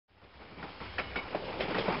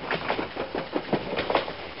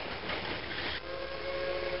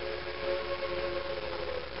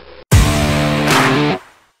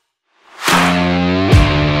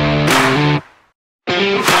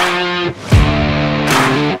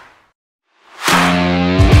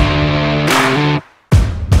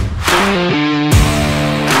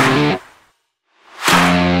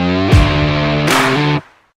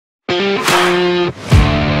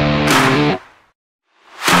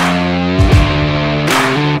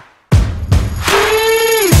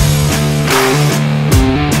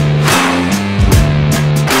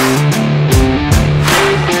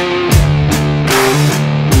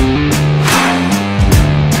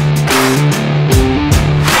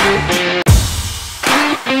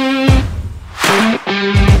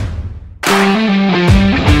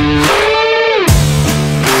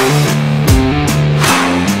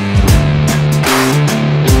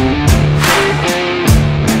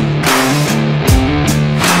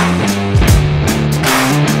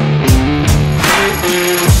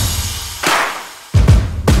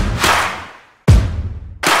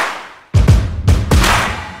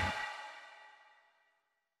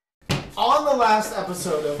On the last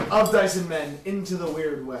episode of Dice and Men Into the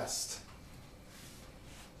Weird West,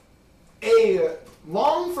 a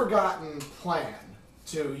long-forgotten plan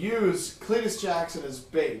to use Cletus Jackson as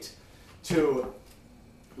bait to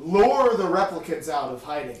lure the replicants out of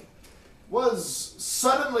hiding was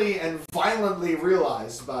suddenly and violently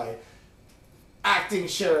realized by acting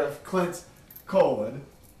Sheriff Clint Colwood.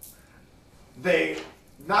 They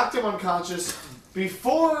knocked him unconscious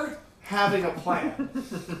before having a plan,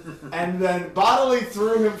 and then bodily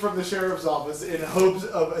threw him from the sheriff's office in hopes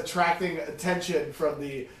of attracting attention from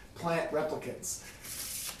the plant replicants.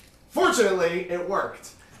 Fortunately, it worked.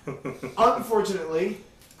 Unfortunately,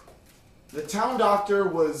 the town doctor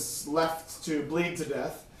was left to bleed to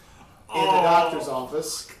death in the doctor's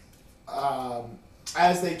office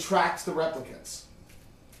as they tracked the replicants.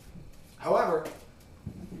 However,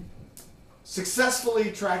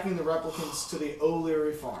 successfully tracking the replicants to the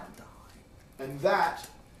O'Leary farm. And that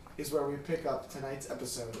is where we pick up tonight's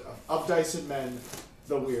episode of Dice and Men,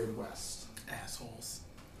 The Weird West. Assholes.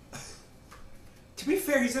 To be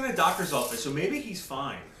fair, he's in a doctor's office, so maybe he's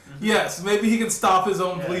fine. Yes, maybe he can stop his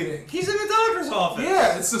own bleeding. He's in a doctor's office.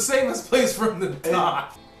 Yeah, it's the safest place for him to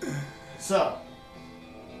die. So,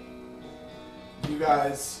 you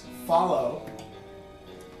guys follow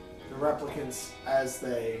the replicants as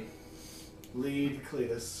they lead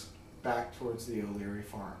Cletus back towards the O'Leary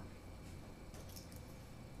farm.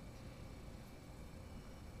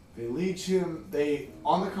 They lead him,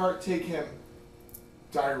 on the cart take him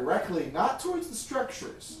directly, not towards the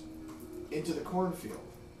structures, into the cornfield.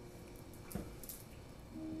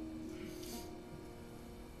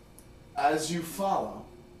 As you follow,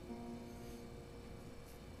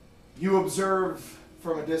 you observe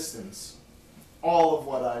from a distance all of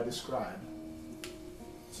what I described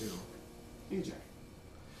to EJ.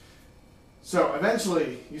 So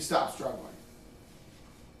eventually you stop struggling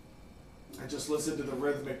and just listen to the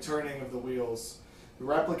rhythmic turning of the wheels. The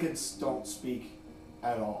replicants don't speak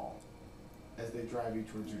at all as they drive you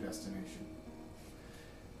towards your destination.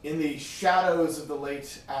 In the shadows of the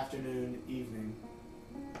late afternoon, evening,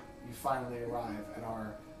 you finally arrive and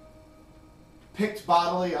are picked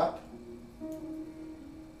bodily up,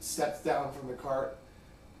 steps down from the cart,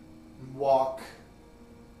 and walk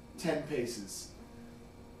 10 paces,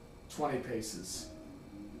 20 paces,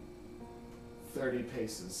 30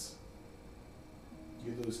 paces.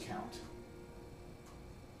 You lose count.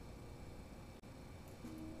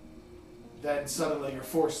 Then suddenly you're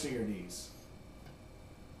forced to your knees.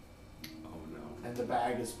 Oh no. And the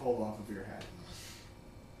bag is pulled off of your head.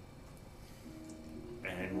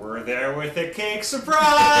 And we're there with a cake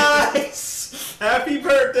surprise! Happy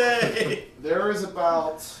birthday! There is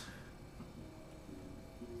about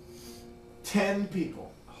 10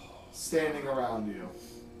 people standing around you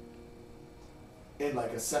in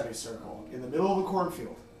like a semicircle in the middle of a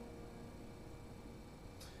cornfield.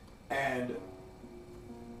 And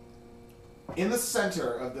in the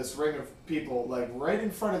center of this ring of people, like right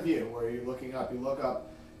in front of you, where you're looking up, you look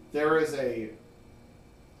up, there is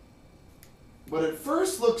what at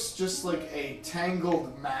first looks just like a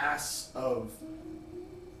tangled mass of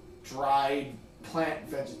dried plant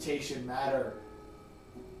vegetation matter.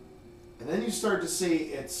 And then you start to see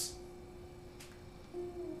it's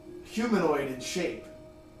humanoid in shape,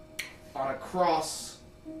 on a cross,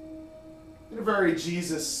 in a very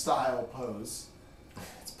Jesus-style pose,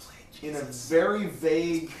 in a very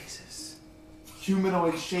vague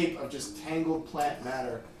humanoid shape of just tangled plant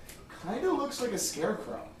matter. Kind of looks like a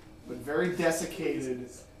scarecrow, but very desiccated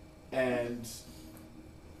and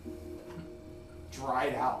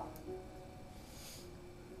dried out.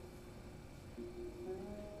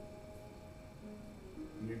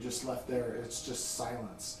 And you're just left there. It's just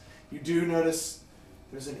silence. You do notice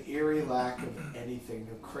there's an eerie lack of anything.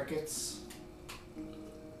 No crickets,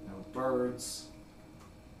 no birds.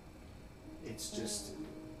 It's just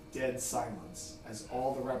dead silence as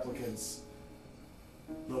all the replicants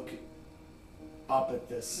look up at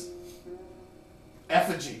this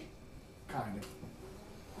effigy, kind of.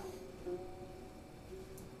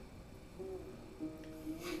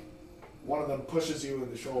 One of them pushes you in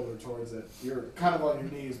the shoulder towards it. You're kind of on your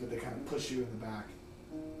knees, but they kind of push you in the back.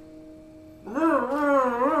 Go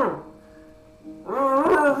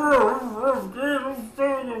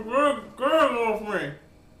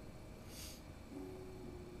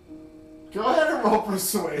ahead and roll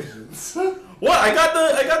persuasions. What? I got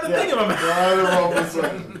the thing in my mouth. Go ahead and roll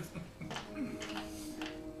persuasions.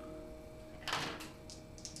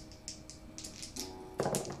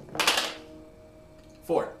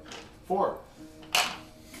 Four.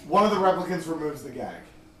 One of the replicants removes the gag.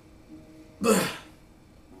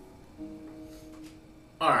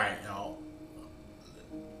 Alright, y'all.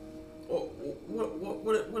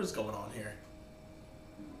 What is going on here?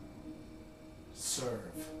 Serve.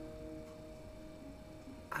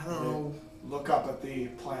 I don't know. Look up at the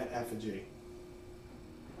plant effigy.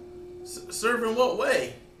 Serve in what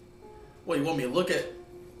way? What, you want me to look at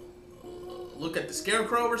the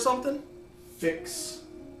scarecrow or something? Fix.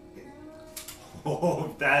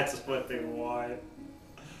 Oh, that's what they want.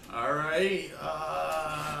 All right.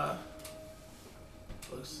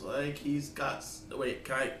 Looks like he's got. Wait,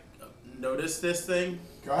 can I notice this thing?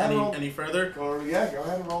 Go ahead. Any further? Go ahead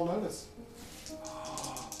and roll notice.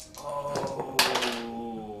 Oh.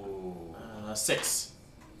 6.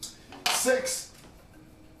 6.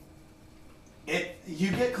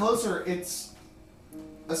 You get closer. It's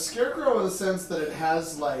a scarecrow in the sense that it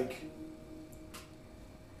has like.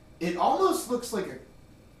 It almost looks like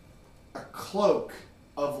a cloak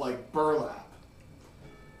of like burlap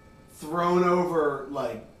thrown over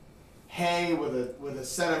like hay with a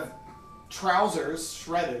set of trousers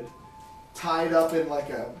shredded, tied up in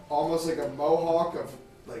like almost like a mohawk of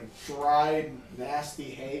like dried nasty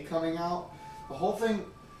hay coming out. The whole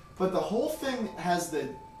thing has the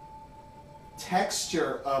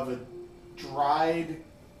texture of a dried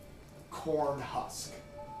corn husk.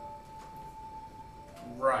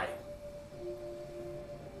 Right.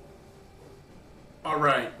 All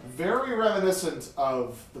right. Very reminiscent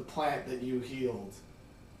of the plant that you healed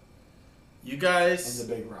You in guys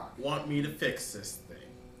the Big Rock. want me to fix this thing.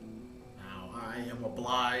 Now, I am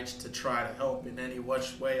obliged to try to help in any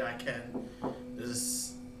which way I can.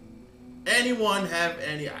 Does anyone have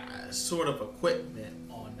any sort of equipment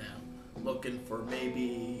on them? Looking for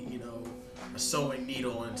maybe, a sewing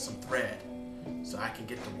needle and some thread so I can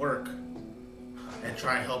get to work and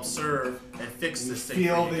try and help serve and fix this thing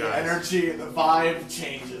Feel for you the guys. energy, the vibe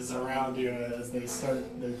changes around you as it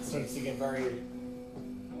starts to get very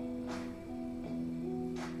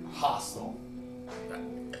hostile.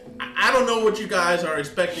 I don't know what you guys are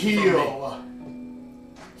expecting from me.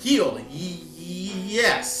 Heal.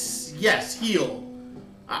 Yes, heal.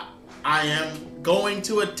 I am going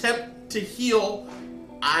to attempt to heal.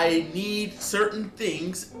 I need certain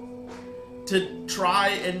things to try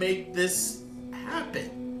and make this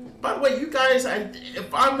happen. By the way, you guys,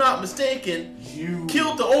 if I'm not mistaken, You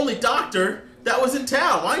killed the only doctor that was in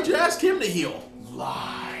town. Why didn't you ask him to heal?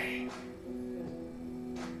 lie.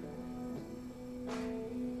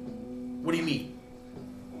 What do you mean?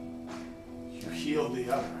 You healed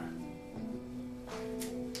the other.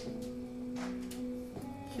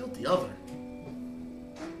 Healed the other?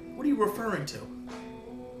 What are you referring to?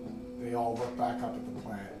 They all look back up at the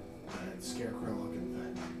plant. That scarecrow-looking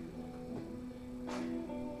thing.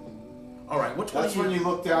 All right, which one? That's when you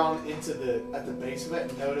look down at the base of it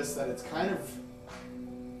and notice that it's kind of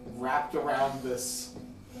wrapped around the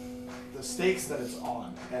stakes that it's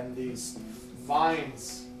on, and these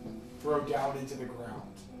vines throw down into the ground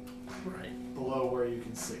Right. below where you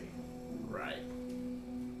can see. Right.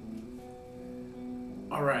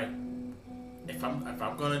 All right. If I'm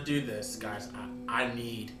gonna do this, guys, I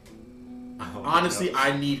need. Honestly,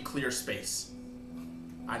 I need clear space.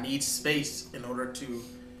 I need space in order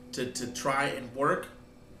to try and work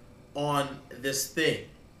on this thing.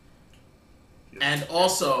 And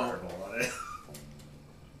also,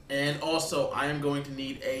 I am going to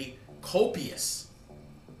need a copious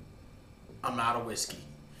amount of whiskey.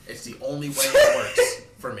 It's the only way it works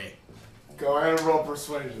for me. Go ahead and roll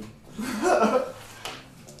persuasion.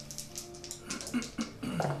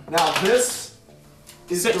 Now this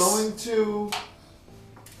is 6. going to.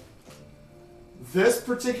 This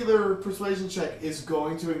particular persuasion check is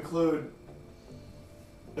going to include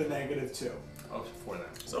a -2 Oh, for them.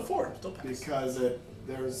 So 4, still pass. because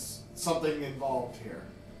there's something involved here.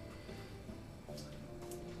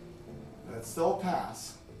 That's still a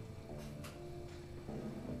pass.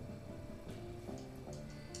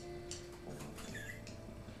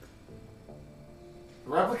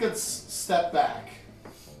 The replicants step back.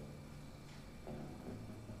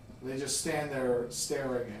 They just stand there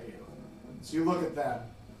staring at you. So you look at them.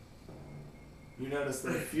 You notice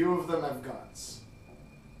that a few of them have guns.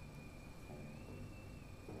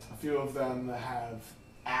 A few of them have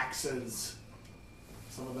axes.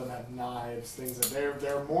 Some of them have knives, things that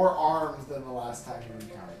they're more armed than the last time you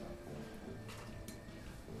encountered them.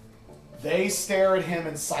 They stare at him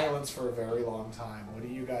in silence for a very long time. What are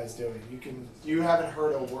you guys doing? You haven't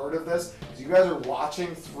heard a word of this because you guys are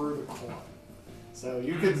watching through the corn. So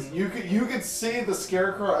you could see the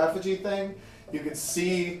scarecrow effigy thing. You could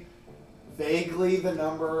see vaguely the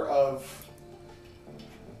number of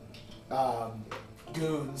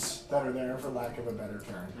goons that are there, for lack of a better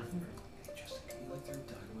term.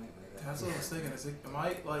 That's what I was thinking.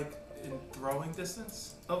 in throwing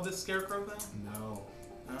distance of this scarecrow thing? No.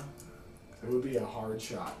 No? It would be a hard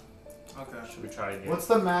shot. Okay. Should we try again? What's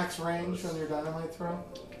the max range on your dynamite throw?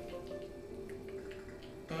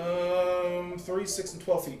 3, 6, and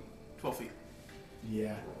 12 feet. 12 feet.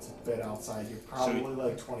 Yeah, it's a bit outside. You're probably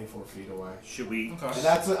like 24 feet away. Should we? Okay. And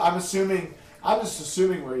that's, I'm just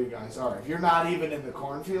assuming where you guys are. If you're not even in the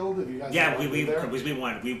cornfield, if you guys Yeah, are we there.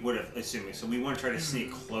 we would have assuming. So we want to try to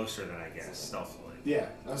sneak closer than I guess stealthily. Yeah.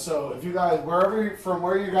 So if you guys, from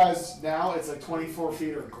where you guys now, it's like 24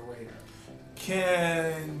 feet or greater.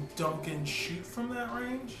 Can Duncan shoot from that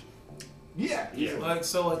range? Yeah. Yeah. Like,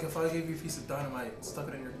 so like if I gave you a piece of dynamite, stuck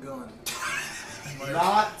it in your gun. like,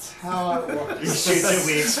 Not how it works. You shoot it,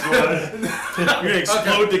 we explode. You're gonna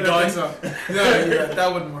explode the gun. So. Yeah,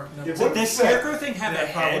 that wouldn't work. No. It Does this fit. scarecrow thing have Yeah,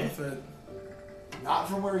 a probably head? fit. Not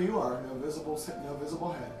from where you are. No visible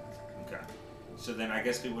head. Okay. So then I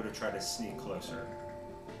guess we would have tried to sneak closer.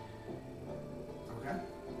 Okay.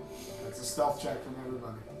 That's a stealth check from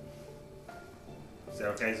everybody. Is that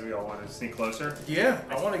okay? So we all want to sneak closer? Yeah,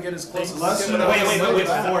 I want to get as close as Less I can than- without Wait,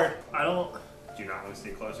 that. Ford. I don't. Do you not want to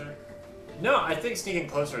sneak closer? No, I think sneaking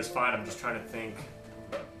closer is fine. I'm just trying to think.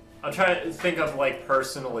 I'm trying to think of like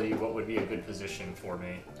personally what would be a good position for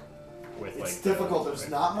me. With It's like difficult. There's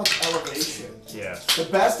not much elevation. Yeah. The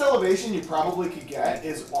best elevation you probably could get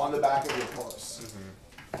is on the back of your horse.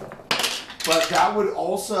 But that would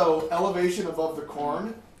also, elevation above the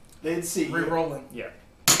corn, they'd see you. Rerolling. Yeah.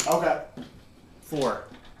 Okay. 4.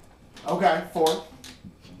 Okay, 4.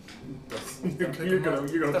 You're gonna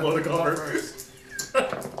blow the cover first.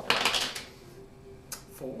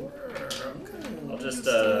 4. Okay. I'll just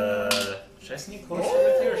should I sneak closer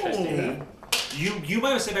with you or should I stay? You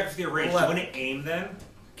might have said back with your range. Do you 11. want to aim then?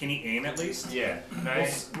 Can he aim at least? Yeah.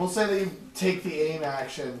 Nice. We'll say that you take the aim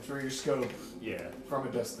action through your scope Yeah. from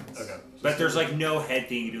a distance. Okay. But there's like no head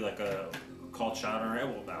thing. You do like a called shot or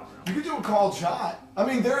well, no. You could do a called shot. I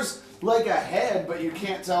mean, there's like a head, but you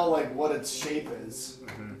can't tell like what its shape is.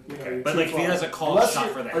 You know, you're But too like if he far. has a called Unless shot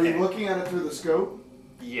you're- for the Are head. you looking at it through the scope?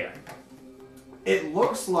 Yeah. It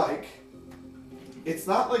looks like it's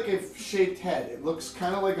not like a shaped head. It looks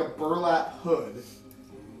kind of like a burlap hood.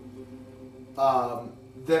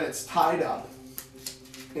 Then it's tied up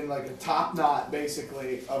in like a top knot,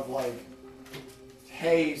 basically, of like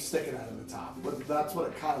hay sticking out of the top. But that's what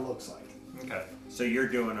it kind of looks like. Okay. So you're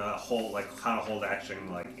doing a whole like kind of hold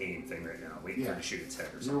action like aim thing right now, waiting for Yeah. it to shoot its head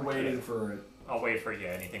or You're something. waiting for it. I'll wait for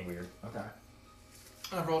anything weird. Okay.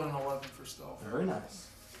 I rolled an 11 for stealth. Very nice.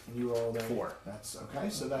 And you rolled a 4. That's okay.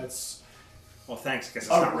 So that's Well, thanks. Guess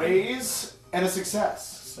it's a not raise and a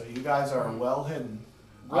success. So you guys are well hidden.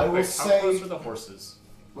 I will How say. close are the horses?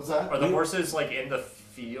 What's that? Are the horses like in the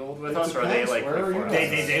field with It us, or are they depends. like Where are pretty you far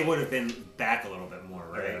guys? out? They would have been back a little bit more,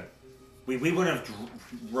 right? Okay. We wouldn't have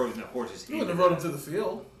rode the horses. You wouldn't have into rode him that. to the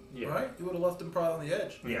field, Yeah. right? You would have left him probably on the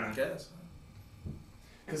edge. Yeah. I guess.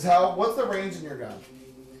 Because what's the range in your gun?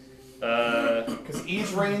 Because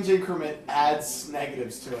each range increment adds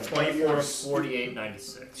negatives to it. 24, Yours- 48,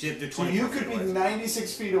 96. So you have to So 24 you could feet be away.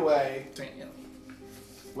 96 feet away Damn.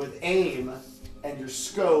 with aim, and your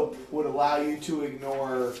scope would allow you to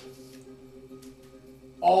ignore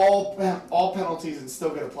all penalties and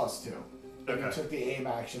still get a +2. If you Okay. took the aim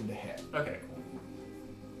action to hit. Okay, cool.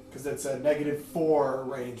 Because it's a -4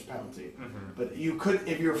 range penalty. But you could,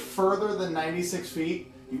 if you're further than 96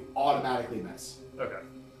 feet, you automatically miss. Okay.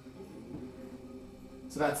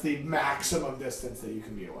 So that's the maximum distance that you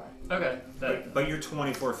can be away. Okay. That, But you're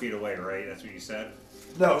 24 feet away, right? That's what you said.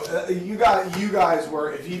 No, you guys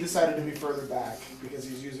were. If he decided to be further back because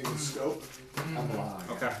he's using the scope, I'm lying.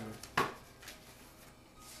 Okay.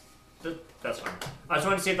 that's fine. I just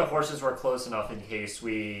wanted to see if the horses were close enough in case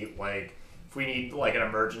we like, if we need like an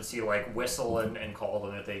emergency, like whistle and call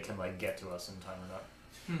them if they can like get to us in time or not.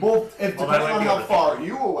 Well, if Well, that depending might on be how able to far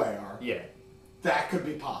you away are, Yeah. that could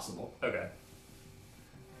be possible. Okay.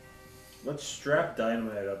 Let's strap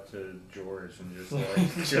dynamite up to George and just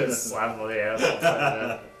like Just slap them on the ass.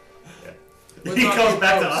 Yeah. he not comes too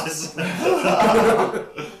back close. to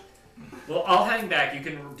us. Well, I'll hang back. You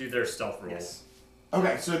can do their stealth roll. Yes.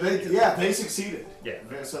 Okay, so they succeeded. Yeah.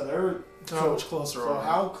 Okay, so they're So how much closer So are we?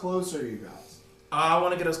 how close are you guys? I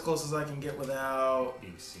want to get as close as I can get without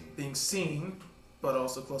Being seen. being seen, but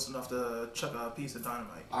also close enough to chuck a piece of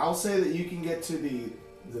dynamite. I'll say that you can get to the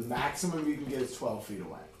maximum you can get is 12 feet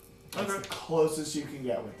away. That's Okay. the closest you can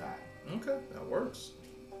get with that. Okay, that works.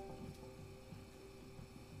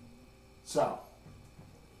 So,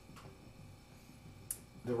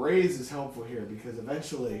 the raise is helpful here because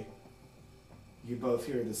eventually you both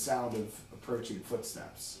hear the sound of approaching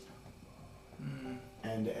footsteps.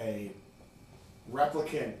 And a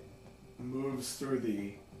replicant moves through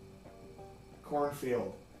the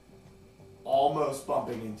cornfield, almost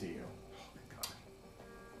bumping into you.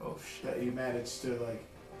 Oh shit. That you managed to, like,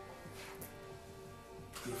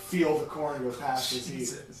 you feel the corn go past his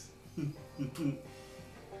heat.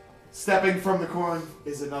 Stepping from the corn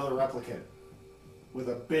is another replicant with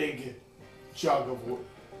a big jug of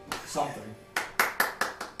something.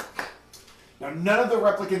 Now, none of the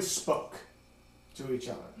replicants spoke to each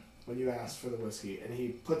other when you asked for the whiskey, and he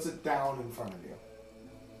puts it down in front of you.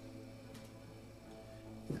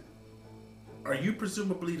 Are you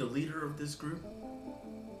presumably the leader of this group?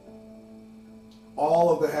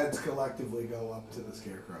 All of the heads collectively go up to the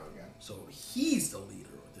scarecrow again. So he's the leader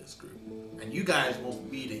of this group, and you guys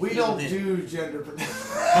won't be the. We don't do gender.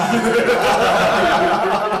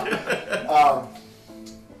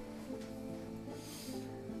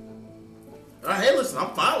 Hey, listen,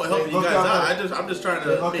 I'm fine with helping you guys out. I'm just trying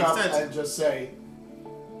to look make up sense. and just say,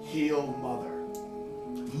 "Heal mother."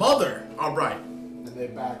 Mother, all right, And they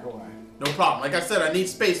back away. no problem. Like I said, I need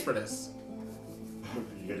space for this.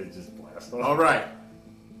 You gotta just blast off. All right.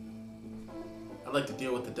 I like to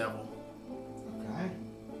deal with the devil. Okay.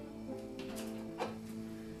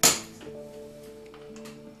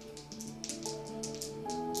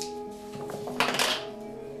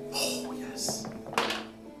 Oh yes. All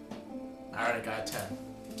right, I got a 10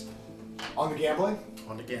 On the gambling?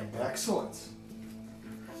 on the gamble. Excellent.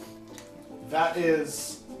 That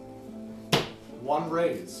is one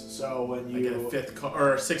raise. So when I get a you 5th card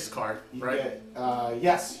or a 6th card, you right? get,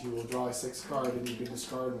 yes, you will draw a 6th card and you can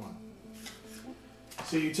discard one.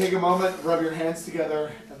 So you take a moment, rub your hands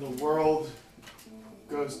together, and the world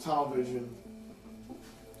goes tunnel vision.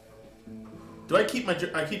 Do I keep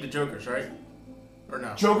I keep the jokers, right? Or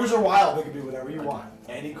no? Jokers are wild. They can do whatever you want.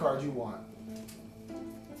 Any card you want.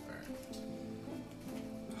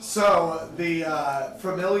 So the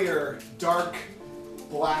familiar dark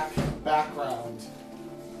black background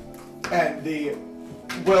and the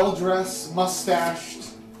well-dressed, mustached,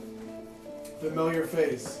 familiar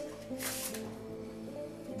face.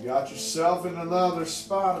 You got yourself in another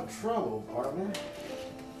spot of trouble, partner.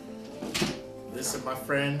 Listen, my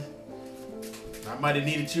friend. I might have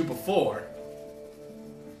needed you before.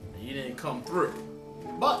 And you didn't come through.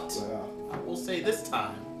 But I will say this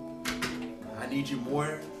time, I need you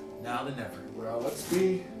more now than ever. Well, let's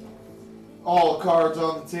be all cards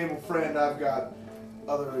on the table, friend. I've got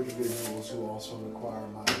other individuals who also require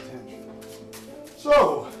my attention.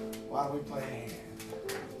 So, why don't we play a hand?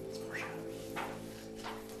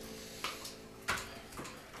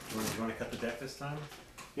 You want to cut the deck this time?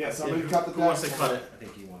 Yeah, somebody Yeah, cut the who wants deck. to cut it? I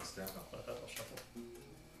think he wants to. I'll shuffle.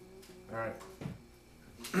 Alright.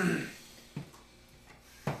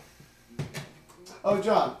 Oh,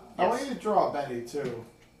 John, I want Yes. you to draw Benny too.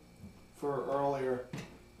 For earlier,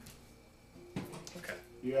 Okay.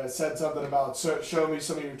 you guys said something about show me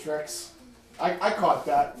some of your tricks. I caught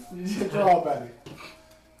that. You draw Benny.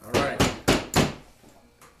 Alright.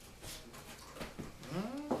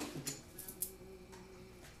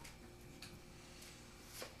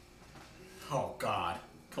 Oh God.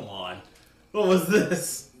 Come on. What was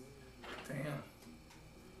this? Damn.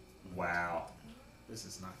 Wow. This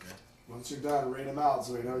is not good. Once you're done, read them out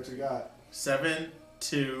so we know what you got. 7,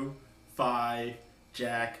 2, 5,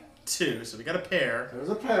 Jack, 2. So we got a pair. There's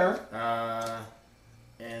a pair.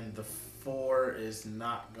 And the 4 is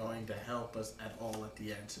not going to help us at all at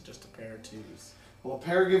the end. So just a pair of 2s. Well, a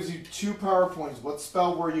pair gives you 2 power points. What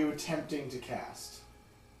spell were you attempting to cast?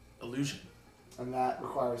 Illusion. And that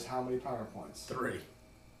requires how many power points? 3.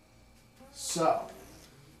 So,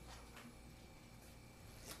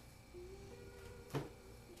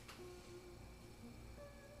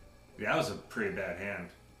 Yeah, that was a pretty bad hand.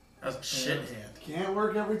 That was a shit hand. can't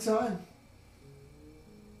work every time.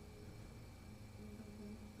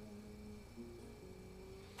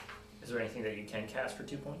 Is there anything that you can cast for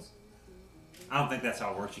 2 points? I don't think that's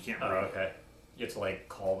how it works. You can't Oh, read. okay. You have to like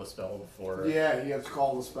call the spell before. Yeah, you have to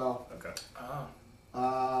call the spell. Okay.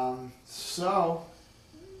 Oh. So,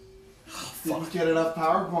 didn't get enough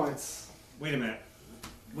power points. Wait a minute.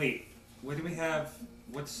 Wait. What do we have?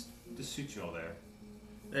 What's the suit you all there?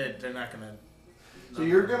 They're not gonna. So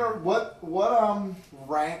you're gonna what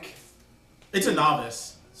rank? It's a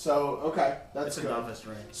novice. So okay, that's It's a good. novice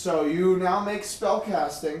rank. So you now make spell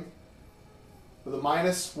casting with a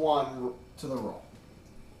 -1 to the roll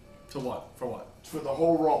To what? For what? for the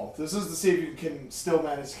whole roll. This is to see if you can still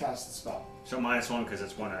manage to cast the spell. So -1 because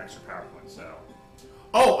it's 1 extra power point. So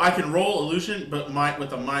Oh, I can roll illusion, but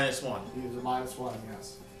with a -1. Use a -1,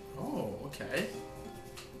 yes. Oh, okay.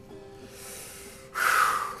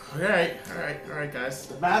 All right,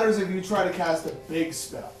 guys. It matters if you try to cast a big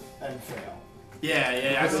spell. and fail.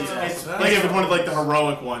 Yeah, I see. It's- Like if it's one of like the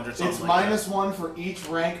heroic ones or something. It's like -1 for each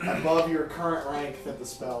rank above your current rank that the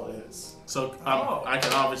spell is. that. So I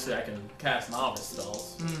can cast novice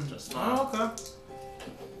spells. Just fine. Oh, okay.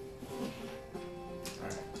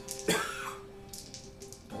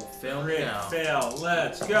 Don't fail me Crit now. fail.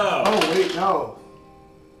 Let's go. Oh wait, no.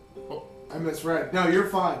 I misread. No, you're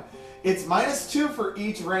fine. It's -2 for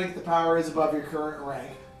each rank the power is above your current rank,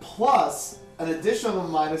 plus an additional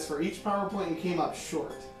minus for each power point you came up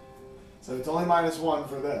short. So it's only -1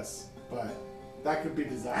 for this, but that could be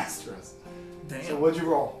disastrous. Damn. So what'd you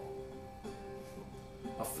roll?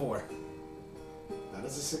 A 4. That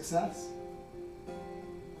is a success.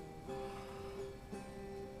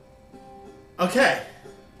 Okay.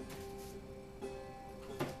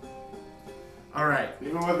 All right.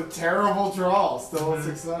 Even with a terrible draw, still a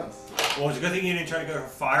success. Well, it's a good thing you didn't try to go for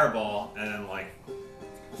fireball and then like.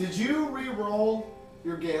 Did you re-roll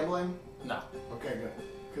your gambling? No. Okay, good.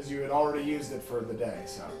 Because you had already used it for the day,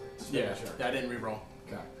 so just making Yeah, sure. I didn't re-roll.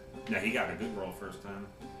 Okay. No, he got a good roll first time.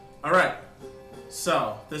 All right.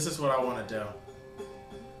 So this is what I want to do.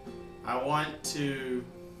 I want to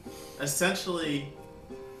essentially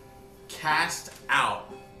cast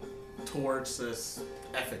out towards this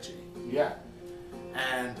effigy. Yeah.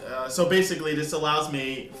 And so basically this allows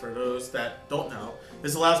me, for those that don't know,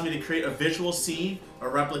 this allows me to create a visual scene, a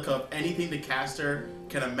replica of anything the caster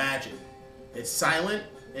can imagine. It's silent,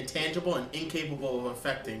 intangible, and incapable of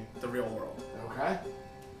affecting the real world. Okay.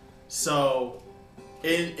 So,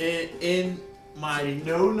 in my...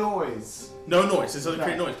 No noise. No noise, it doesn't Okay.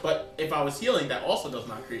 create noise. But if I was healing, that also does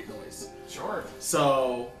not create noise. Sure.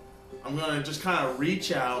 So, I'm going to just kind of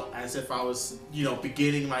reach out as if I was,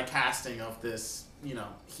 beginning my casting of this,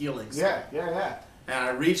 healing stuff. Yeah. And I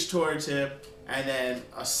reach towards him, and then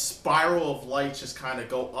a spiral of light just kind of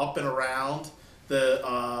go up and around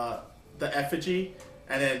the effigy,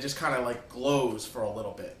 and then it just kind of like glows for a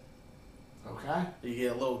little bit. Okay. You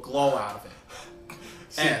get a little glow out of it.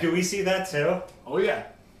 So, And- do we see that too? Oh yeah.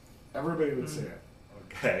 Everybody would see it.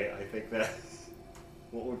 Okay, I think that.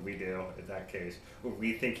 What would we do in that case? Would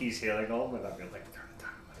we think he's healing them, and I'd be like, turn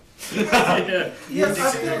the dynamite? Yes,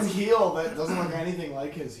 I can heal that doesn't look anything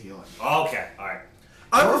like his healing. Okay, all right.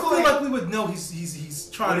 I would Normally- feel like we would know he's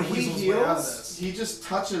trying When to he weasel his way out of heals, this. he just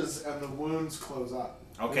touches and the wounds close up.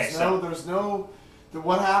 Okay,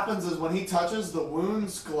 What happens is when he touches, the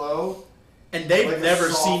wounds glow. And they've Like a never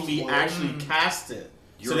soft seen me glow. actually cast it.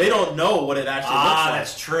 So You're- they don't know what it actually looks like.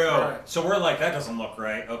 That's true. Right. So we're like, that doesn't look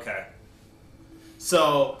right. Okay.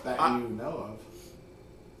 So That I, you know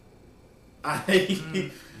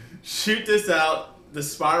I shoot this out. The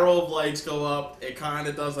spiral of lights go up. It kind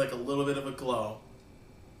of does like a little bit of a glow.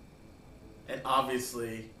 And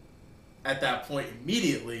obviously, at that point,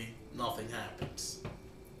 immediately, nothing happens.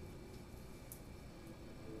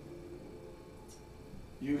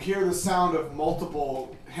 You hear the sound of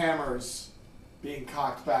multiple hammers being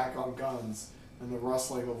cocked back on guns and the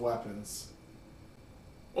rustling of weapons.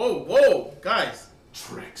 Whoa, guys.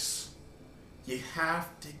 Tricks. You have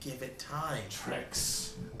to give it time.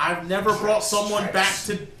 Tricks. I've never brought someone back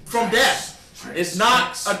from death. Tricks. It's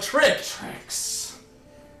not a trick. Tricks.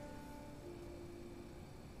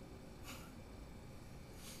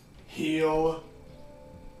 Heal.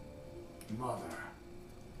 Mother.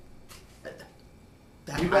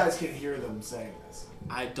 You guys can hear them saying this.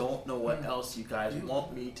 I don't know what else you guys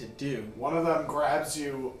want me to do. One of them grabs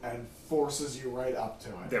you and forces you right up to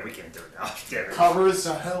it. There, we can't do it now. Damn it. Covers,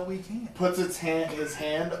 The hell we can't. puts his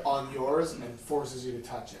hand on yours and forces you to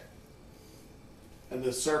touch it. And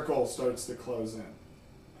the circle starts to close in.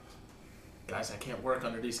 Guys, I can't work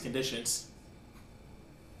under these conditions.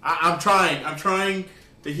 I'm trying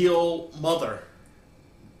to heal Mother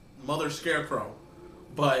Scarecrow,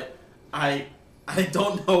 but I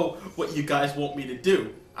don't know what you guys want me to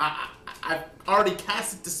do. I've already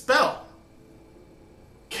casted the spell.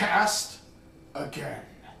 Cast again.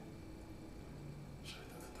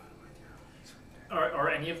 Are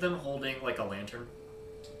any of them holding like a lantern?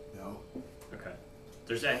 No. Okay.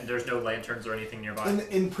 There's no lanterns or anything nearby.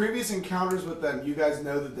 In previous encounters with them, you guys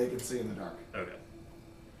know that they can see in the dark. Okay.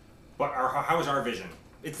 But how is our vision?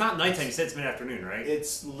 It's not nighttime. You said it's mid-afternoon, right?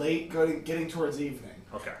 It's late, getting towards evening.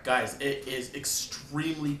 Okay. Guys, it is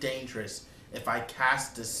extremely dangerous if I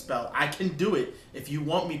cast this spell. I can do it if you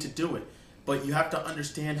want me to do it, but you have to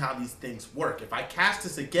understand how these things work. If I cast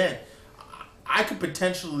this again, I could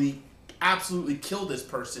potentially absolutely kill this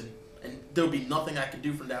person, and there'll be nothing I can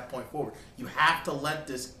do from that point forward. You have to let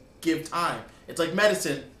this give time. It's like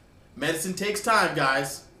medicine. Medicine takes time,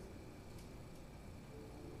 guys.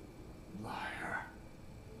 Liar.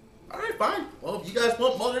 Alright, fine. Well, if you guys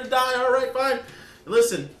want Mother to die, all right, fine.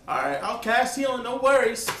 Listen, all right, I'll cast healing, no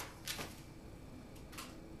worries.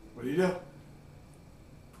 What do you do?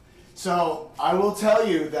 So, I will tell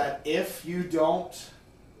you that if you don't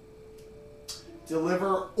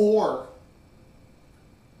deliver or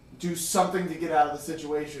do something to get out of the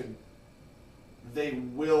situation, they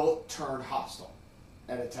will turn hostile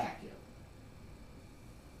and attack you.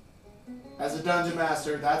 As a dungeon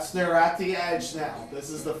master, they're at the edge now. This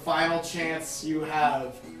is the final chance you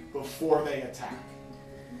have before they attack.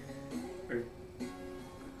 Do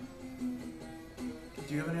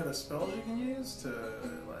you have any other spells you can use to,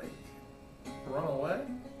 like, run away?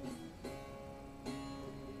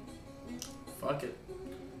 Fuck it.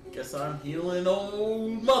 Guess I'm healing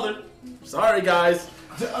old Mother. Sorry, guys.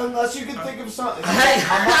 Unless you can think of something.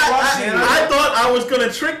 I thought I was going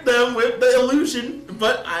to trick them with the illusion,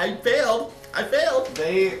 but I failed.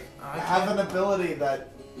 They have an ability that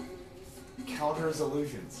counters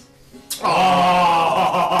illusions.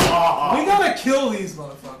 Oh! We gotta kill these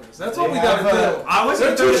motherfuckers. That's what we gotta do. I was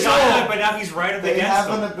going to do the guy, but now he's right up They against have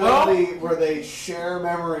an ability where they share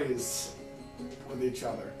memories with each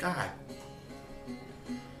other. God.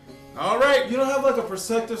 All right. You don't have like a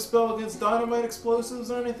protective spell against dynamite explosives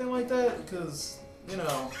or anything like that? Because, you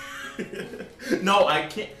know. No, I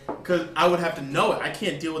can't. Because I would have to know it. I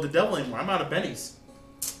can't deal with the devil anymore. I'm out of bennies.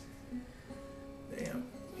 Damn.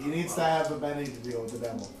 He needs to have a Benny to deal with the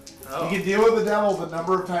devil. Oh. He can deal with the devil the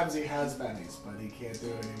number of times he has bennies, but he can't do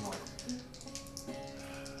it anymore.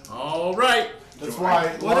 All right. That's why.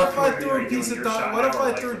 What if I threw Are a you piece doing of your shot what if now, or I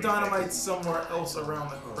like threw when you dynamite think- somewhere else around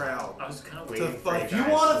the crowd? I was kind of waiting for fuck. you If you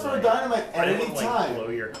guys want to throw like, dynamite I at didn't any want to, like, blow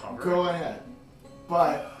time, your cover. go ahead.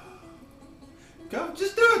 But Go,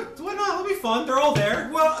 just do it. Why not? It'll be fun. They're all there.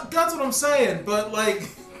 Well, that's what I'm saying. But like,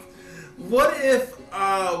 what if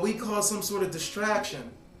we cause some sort of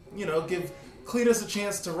distraction? You know, give Cletus a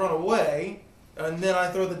chance to run away, and then I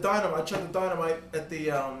throw the dynamite. I chuck the dynamite at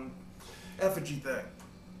the effigy thing.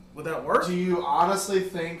 Would that work? do you honestly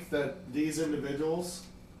think that these individuals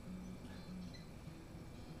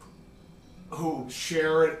who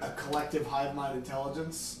share a collective hive mind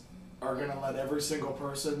intelligence are going to let every single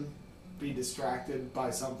person be distracted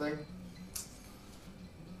by something?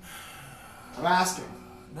 I'm asking.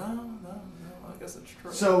 No. I guess it's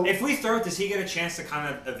true. So If we throw it, does he get a chance to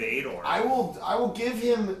kind of evade, or? I will give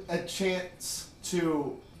him a chance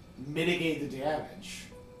to mitigate the damage.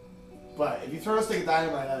 But if you throw a stick of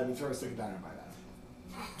dynamite at him, you throw a stick of dynamite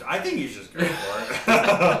at him. I think he's just go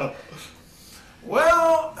for it.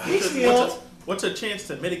 well, He's healed. What's a chance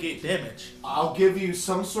to mitigate damage? I'll give you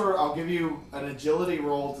I'll give you an agility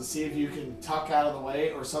roll to see if you can tuck out of the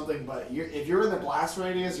way or something, but if you're in the blast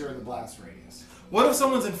radius, you're in the blast radius. what if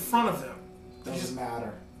someone's in front of him? Doesn't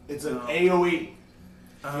matter. It's an AoE.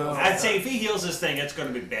 I'd say if he heals this thing, it's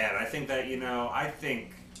going to be bad. I think that, I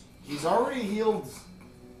think... He's already healed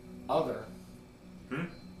other.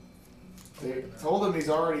 They told him he's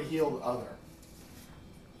already healed other.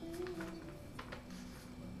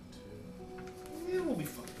 Yeah, we'll be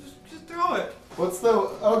fun. Just throw it. What's the...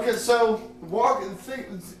 Okay, so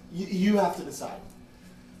you have to decide.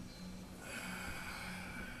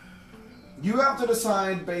 You have to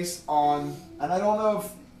decide based on... And I don't know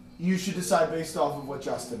if you should decide based off of what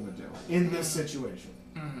Justin would do in this situation.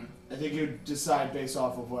 Mm-hmm. I think you'd decide based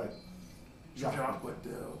off of what Jacques Jacques would would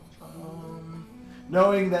do.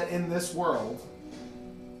 knowing that in this world,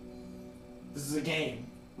 this is a game,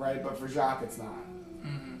 right? But for Jacques, it's not.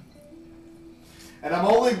 Mm-hmm. And I'm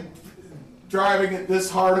only driving it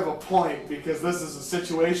this hard of a point because this is a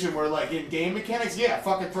situation where, like, in game mechanics, yeah,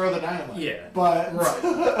 fucking throw the dynamite. Yeah. But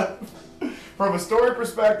Right. from a story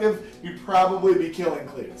perspective, you'd probably be killing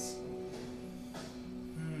Cletus,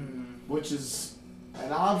 which is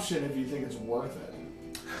an option if you think it's worth it.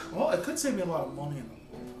 Well, it could save me a lot of money in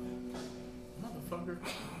the motherfucker.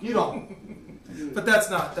 You don't. But that's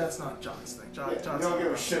not John's thing. You don't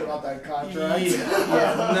give a shit about that contract.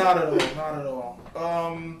 Yeah, not at all. Not at all.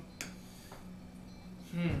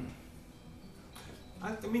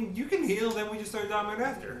 I mean, you can heal, then we just throw dynamite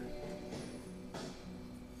after.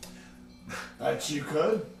 That you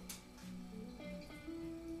could.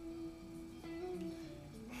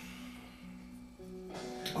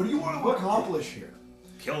 What do you want to accomplish here?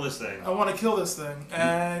 Kill this thing. I want to kill this thing,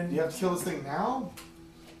 and You have to kill this thing now?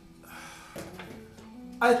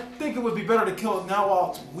 I think it would be better to kill it now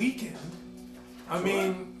while it's weakened. I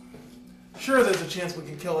mean, sure, there's a chance we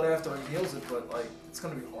can kill it after he heals it, but like, it's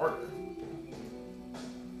gonna be harder.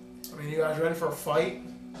 I mean, you guys ready for a fight?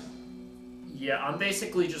 Yeah, I'm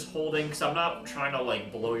basically just holding, because I'm not trying to,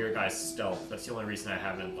 like, blow your guys' stealth. That's the only reason I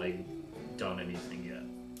haven't, like, done anything yet.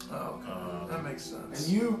 Oh, okay. makes sense.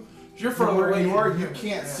 And you, You're from further where away you are, than you him,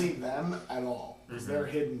 can't yeah. see them at all because they're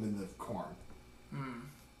hidden in the corn. Hmm.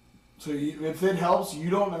 So if it helps, you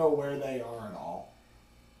don't know where they are at all.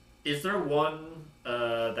 Is there one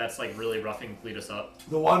that's like really roughing Cletus up?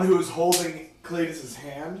 The one who's holding Cletus's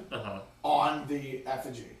hand Uh-huh. on the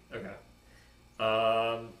effigy. Okay.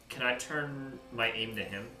 Can I turn my aim to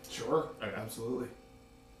him? Sure. Okay. Absolutely.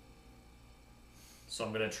 So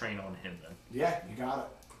I'm gonna train on him then. Yeah, you got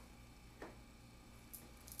it.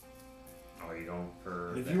 Oh, are you going for?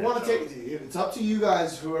 And if the you want to headshot? take it, it's up to you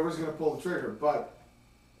guys, whoever's going to pull the trigger. But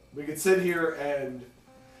we could sit here and.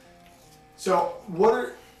 So what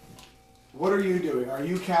are you doing? Are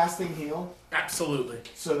you casting heal? Absolutely.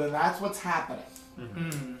 So then that's what's happening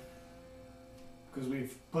Hmm. because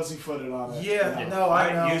we've pussyfooted on it. Yeah, no, I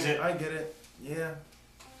Fine, know. use it. I get it. Yeah.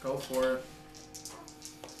 Go for it.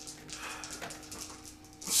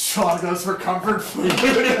 Sean goes for comfort food.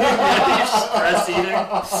 Stress eating.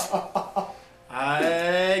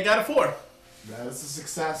 I got a 4. That is a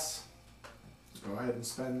success. Go ahead and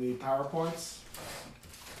spend the power points.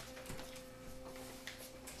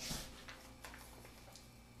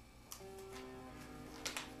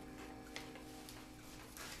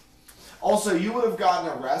 Also, you would have gotten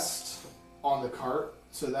a rest on the cart,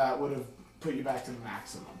 so that would have put you back to the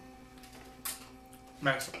maximum.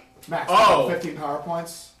 Maximum. Maximum 15 power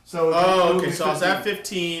points. So it Oh, would okay. be So I was at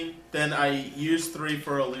 15. 15. Then I used 3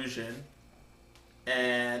 for illusion,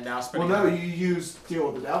 and now Well, spending. no, you use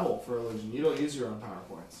deal with the devil for illusion. You don't use your own power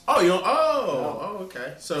points. Oh, you don't. Oh, No. oh,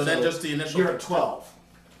 okay. So then just the initial. You're at 12.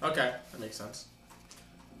 Okay, that makes sense.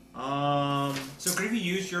 So could you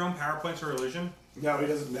use your own power points for illusion? No, he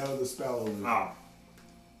doesn't know the spell illusion. Oh.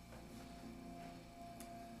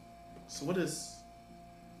 So what is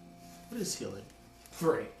healing?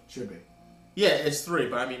 3 should be. Yeah, it's 3,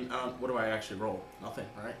 but I mean, what do I actually roll? Nothing,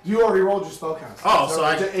 right? You already rolled your spellcasting. Oh, so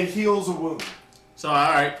it heals a wound. So all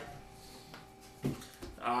right,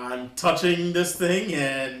 I'm touching this thing,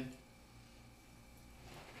 and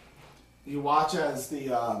You watch as the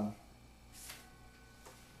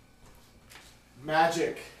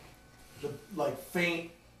magic, the like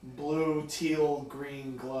faint blue, teal,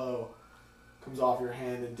 green glow comes off your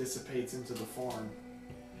hand and dissipates into the form.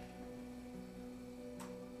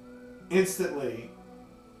 Instantly,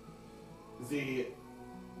 the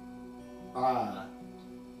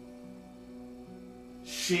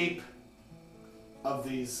shape of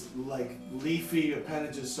these like leafy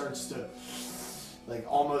appendages starts to like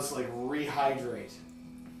almost like rehydrate,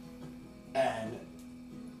 and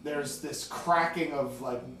there's this cracking of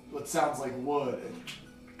like what sounds like wood,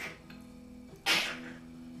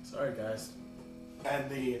 sorry guys. and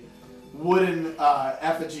the wooden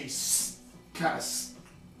effigy kind of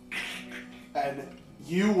and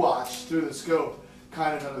you watch through the scope,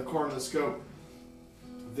 kind of out of the corner of the scope,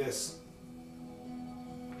 this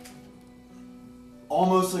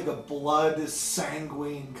almost like a blood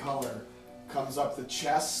sanguine color comes up the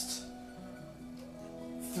chest,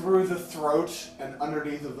 through the throat, and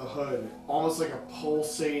underneath of the hood, almost like a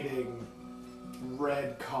pulsating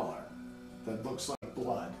red color that looks like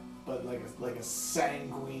blood, but like a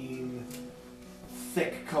sanguine,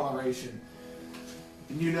 thick coloration.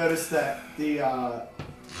 And you notice that the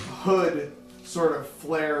hood sort of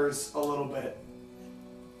flares a little bit,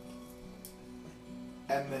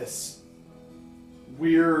 and this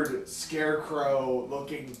weird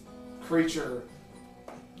scarecrow-looking creature,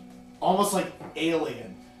 almost like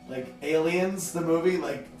Alien, like Aliens, the movie,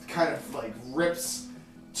 like kind of like rips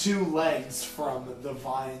 2 legs from the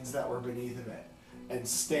vines that were beneath of it, and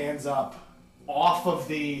stands up off of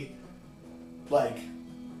the like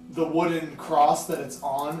the wooden cross that it's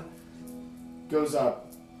on, goes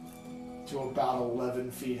up to about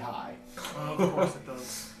 11 feet high. Oh, of course it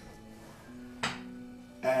does.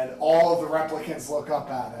 And all of the replicants look up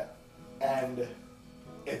at it, and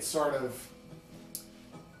it's sort of,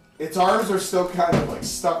 its arms are still kind of like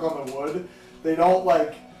stuck on the wood. They don't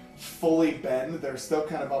like fully bend, they're still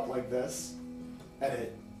kind of up like this, and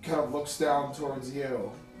it kind of looks down towards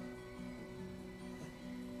you.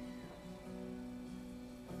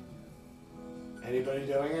 Anybody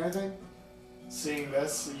doing anything? Seeing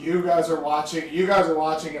this? You guys are watching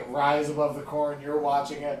it rise above the corn, you're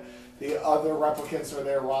watching it. The other replicants are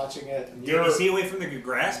there watching it. And Did he see away from the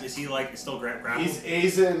grasp? Is he like still grappled?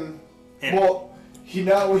 He's in. Him. Well, he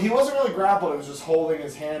wasn't really grappled. He was just holding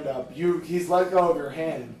his hand up. He's let go of your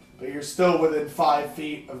hand, but you're still within 5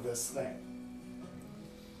 feet of this thing.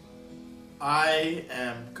 I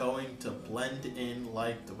am going to blend in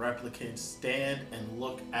like the replicants, stand and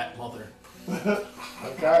look at Mother.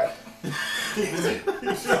 Okay. Is anybody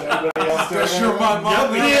else doing Sure, anything? my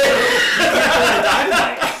mom.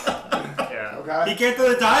 He can't throw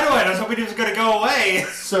the dynamite. I was hoping he was gonna go away.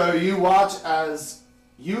 So you watch as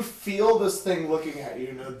you feel this thing looking at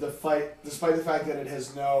you. Despite the fact that it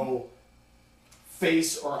has no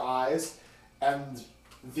face or eyes, and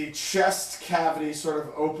the chest cavity sort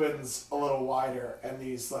of opens a little wider, and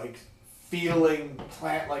these like feeling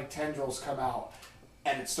plant-like tendrils come out,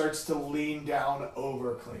 and it starts to lean down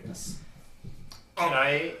over Cletus. Can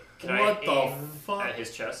I What the aim fuck? at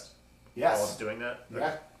his chest Yes. while it's doing that?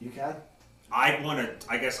 Yeah, you can.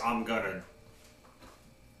 I guess I'm gonna.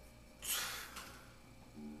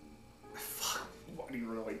 Fuck. Why do you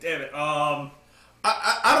really? Damn it. I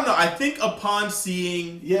don't know. I think upon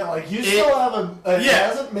seeing Yeah, like you still have it yeah,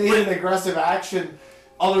 hasn't made an aggressive action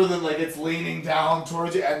other than like it's leaning down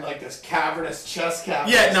towards you and like this cavernous chest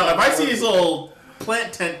cavity. if I see these little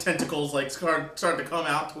plant tentacles like start to come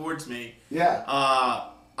out towards me, Yeah.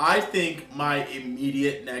 I think my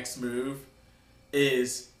immediate next move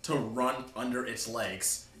is to run under its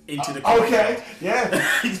legs into the Okay,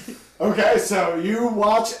 yeah. Okay, so you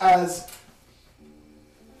watch as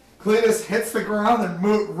Cletus hits the ground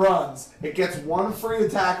and runs. It gets one free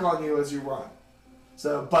attack on you as you run.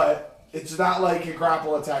 So, but it's not like a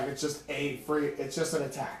grapple attack. It's just it's just an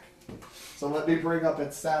attack. So let me bring up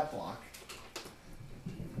its stat block.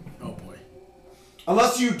 Oh boy.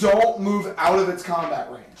 Unless you don't move out of its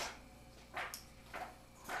combat range.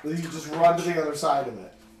 You just run to the other side of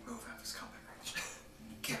it. Move out of his combat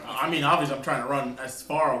range. I mean, obviously, I'm trying to run as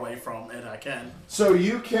far away from it I can. So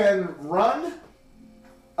you can run,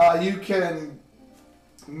 you can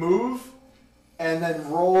move, and then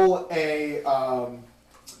roll a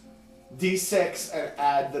d6 and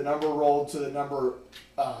add the number rolled to the number,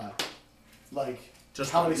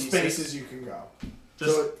 Just how many one D6? spaces you can go.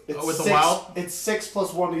 Just So it's with the 6, wild? It's 6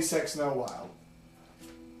 plus 1d6, no wild.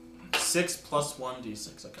 6 plus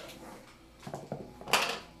 1d6. Okay.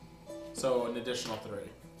 So an additional 3.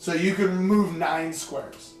 So you can move 9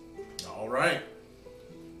 squares. All right.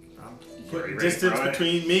 I'm putting ready to distance throw it?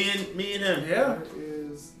 between me and him. Yeah.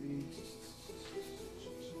 Where is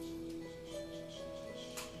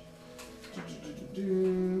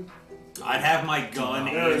the... I'd have my gun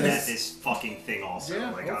There it aimed at is. this fucking thing also. Yeah,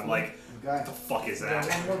 I'm hopefully. like, Okay. what the fuck is Yeah,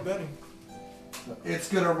 that? one more betting. It's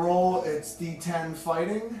gonna roll its d10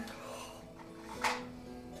 fighting.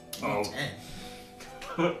 Oh. 10.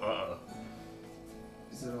 Uh-oh.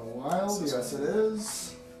 Is it a wild? Yes, it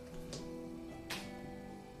is.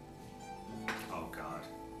 Oh god.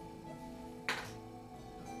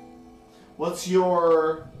 What's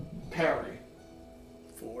your parry?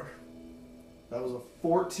 4. That was a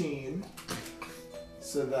 14.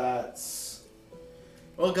 So that's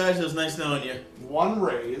Well, guys, it was nice knowing you. 1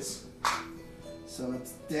 raise. So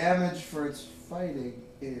its damage for its fighting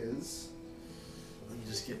is Let me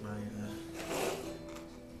just get my.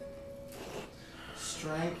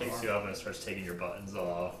 strength. Takes you up and starts taking your buttons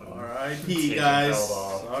off. And R.I.P. taking your guys. belt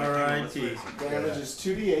off. R.I.P. Damage is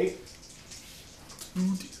 2d8.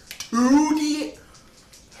 Ooh,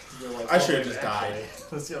 You're like, I should have oh, just died. Actually,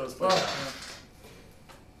 let's see how this Well, plays out.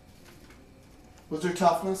 what's your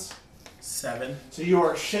toughness? 7. So you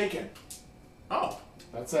are shaken. Oh.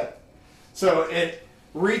 That's it. So it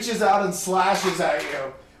reaches out and slashes at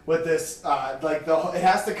you with this, it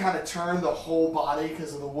has to kind of turn the whole body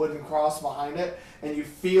because of the wooden cross behind it, and you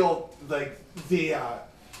feel like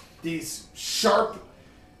these sharp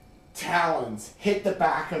talons hit the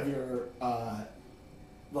back of your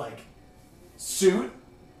suit,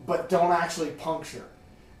 but don't actually puncture,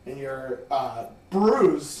 and you're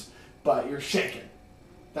bruised, but you're shaken.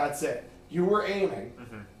 That's it. You were aiming.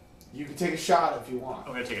 Mhm. You can take a shot if you want.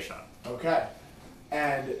 I'm gonna take a shot. Okay.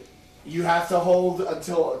 And you have to hold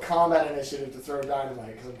until a combat initiative to throw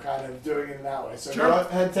dynamite, because I'm kind of doing it in that way. So Sure. go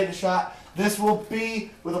ahead and take a shot. This will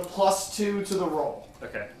be with a +2 to the roll.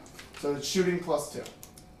 Okay. So it's shooting +2.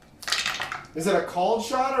 Is it a called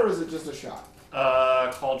shot or is it just a shot?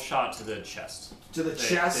 Called shot to the chest. To the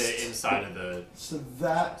chest? The inside of the. So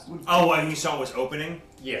that would... Oh, and you saw it was opening?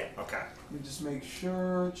 Yeah. Okay. Let me just make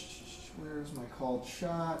sure. Where's my called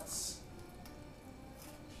shots?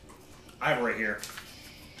 I have it right here.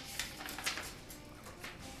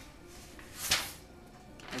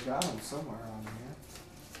 I got them somewhere on here.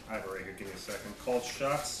 I have it right here. Give me a second. Called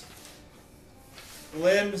shots.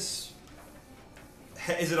 Limbs.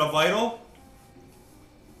 Is it a vital?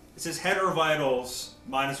 It says head or vitals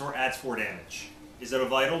minus or adds 4 damage. Is it a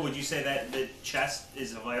vital? Would you say that the chest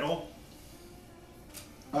is a vital?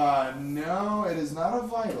 No, it is not a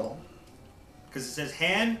vital. Because it says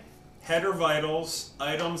hand, head or vitals,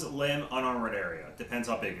 items, limb, unarmored area. Depends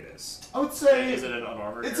how big it is. I would say Is it an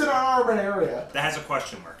unarmored? it's an area? unarmored area. That has a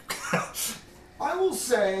question mark. I will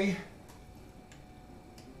say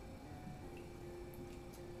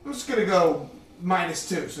I'm just gonna go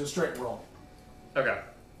 -2, so straight roll. Okay.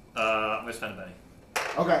 I'm gonna spend a penny.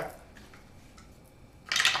 Okay.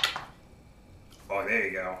 Oh, there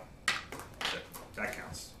you go. That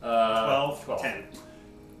counts. 12. 10.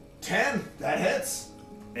 10. That hits.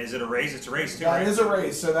 Is it a raise? It's a raise too, That right? is a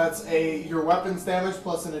raise, so that's your weapons damage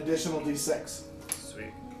plus an additional d6.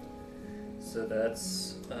 Sweet. So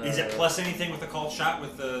that's. Is it plus anything with the called shot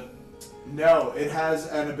with the... No, it has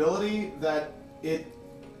an ability that it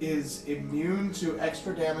is immune to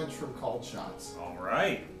extra damage from called shots.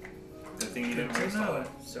 Alright. Good thing you didn't waste all that.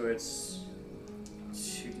 So it's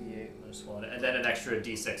 2d8 minus 1, and then an extra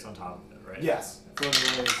d6 on top of it, right? Yes. For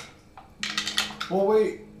the raise. Well,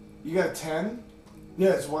 wait. You got a 10?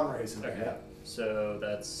 Yeah, it's 1 raise. Okay. Yeah. So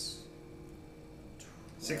that's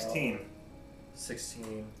 16.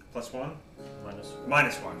 16 Plus 1? minus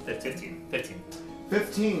Minus 1. 15. 15.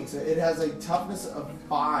 15. So it has a toughness of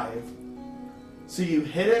 5. So you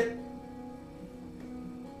hit it,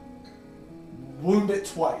 wound it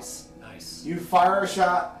twice. Nice. You fire a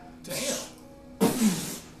shot. Damn.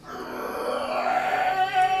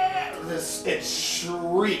 It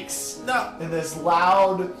shrieks. No. In this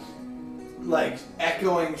loud, like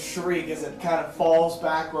echoing shriek as it kind of falls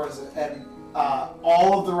backwards, and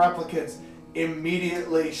all of the replicants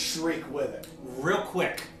immediately shriek with it. Real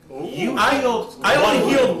quick. Ooh. I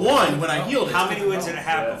only healed 1 when I healed it. How many wounds did it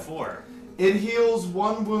have Yeah. before? It heals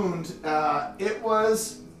 1 wound. It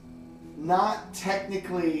was not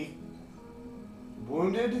technically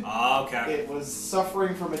wounded. Oh, okay. It was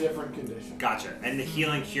suffering from a different condition. Gotcha. And the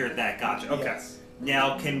healing cured that. Gotcha. Okay. Yes.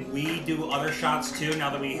 Now, can we do other shots too? Now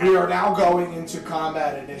that we have. We are now going into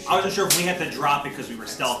combat initiative. I wasn't sure if we had to drop it because we were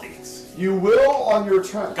stealthy. You will on your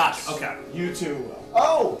turn. Gotcha. Okay. You two will.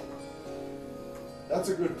 Oh! That's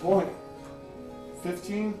a good point.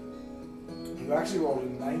 15? You actually rolled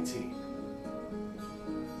a 19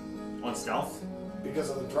 On stealth? because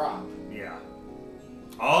of the drop. Yeah.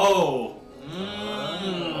 Oh!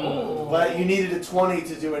 But you needed a 20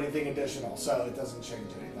 to do anything additional, so it doesn't change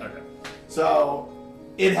anything. Okay. So,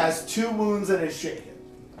 it has 2 wounds and is shaken.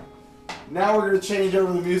 Now we're going to change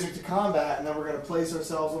over the music to combat, and then we're going to place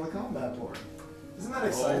ourselves on the combat board. Isn't that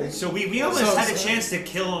exciting? So we almost So had a exciting. chance to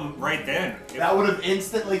kill him right then. That would have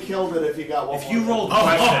instantly killed it if you got one If more you hit. rolled Question.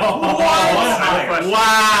 one I have a higher. question.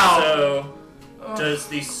 Wow. So, does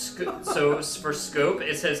the so for scope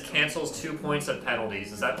it says cancels 2 points of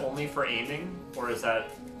penalties? Is that only for aiming, or is that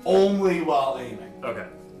Only while aiming. okay?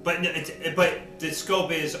 But but the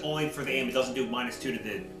scope is only for the aim. It doesn't do -2 to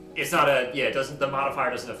the. It's not a It doesn't. The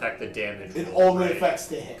modifier doesn't affect the damage. It roll, only right? affects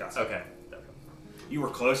the hit. Okay. You were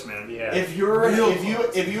close, man. Yeah. If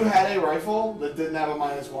you had a rifle that didn't have a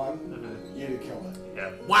 -1, you'd have killed it. Yeah.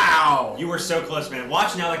 Wow. You were so close, man.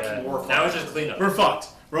 Watch now that Yeah. war. Now it's just clean up. We're fucked.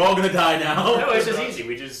 We're all gonna die now. No, it's just easy.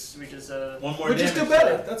 We just One more We'll just do damage.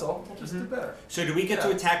 better. That's all. We'll just do better. So do we get to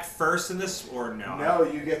Yeah. attack first in this, or no? No,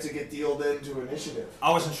 you get to get dealed into initiative. I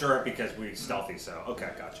wasn't sure because we stealthy. So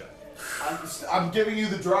okay, gotcha. I'm giving you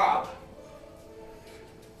the drop.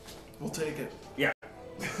 We'll take it. Yeah.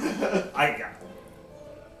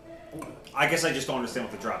 I guess I just don't understand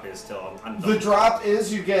what the drop is till I'm done. The drop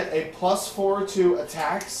is you get a +4 to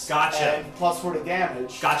attacks. Gotcha. And +4 to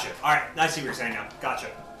damage. Gotcha. All right, I see what you're saying now. Gotcha.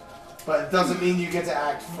 But it doesn't mean you get to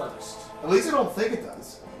act first. At least I don't think it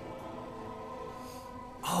does.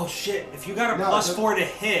 Oh shit! If you got a No, +4 to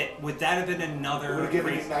hit, would that have been another? We're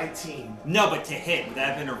giving raise? you 19. No, but to hit, would that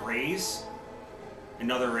have been a raise?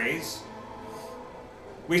 Another raise?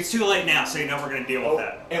 It's too late now, so you know we're gonna deal with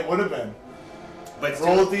that. It would have been. But it's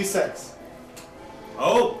Roll a too- d6.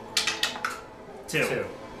 Oh. 2. 2.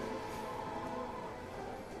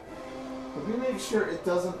 Let me make sure it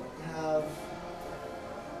doesn't have.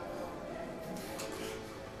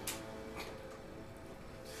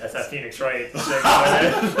 That's that Phoenix Wright thing.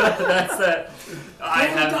 That's that. I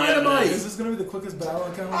have dynamite. the Is this gonna be the quickest battle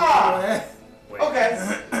encounter? Ah! we've ever had? Wait.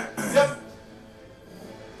 Okay. Yep.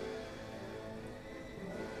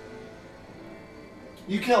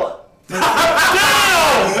 You kill it.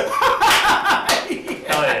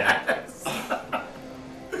 Hell yeah.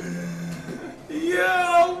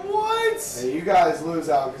 Yeah, what? Hey, you guys lose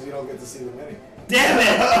out because you don't get to see the mini. Damn it!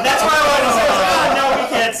 That's why I wanted to say, oh, no, we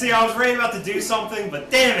can't see. I was ready about to do something, but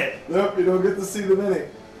damn it! Nope, you don't get to see the mini.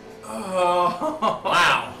 Oh,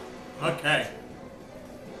 wow. Okay.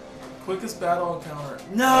 Quickest battle encounter.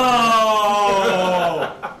 No!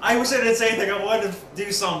 I wish I didn't say anything. I wanted to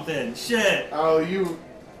do something. Shit. Oh, you'll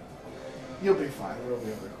be fine. There'll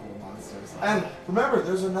be other cool monsters. And remember,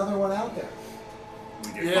 there's another one out there.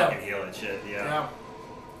 We did Yeah. fucking heal and shit, yeah.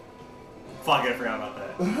 Fuck, I forgot about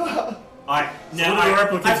that. Alright, So now what do the I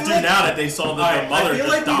replicants feel do like, now that they saw that Alright, their mother I feel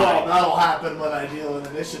just like died? Well, that'll happen when I deal in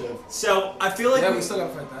initiative. So I feel like Yeah, we still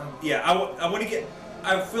gotta fight them. yeah, I want to get.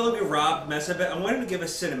 I feel like we robbed Mesa a bit. I want him to give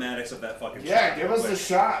us cinematics of that fucking. Yeah, shot. give us a Quick.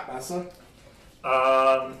 shot, Messa.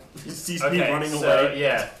 He sees me Okay, running so, away.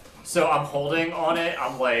 yeah. So I'm holding on it.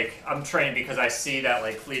 I'm trained because I see that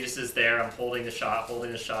like Cletus is there. I'm holding the shot,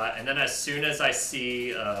 and then as soon as I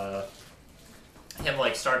see him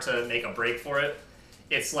like start to make a break for it,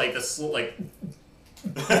 it's like like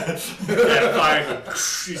that fire.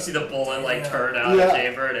 You see the bullet like turn out of the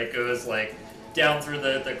chamber, and it goes like down through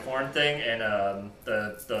the corn thing and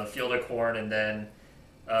the field of corn, and then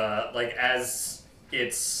like as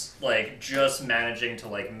it's like just managing to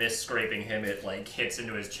like miss scraping him, it like hits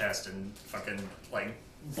into his chest and fucking like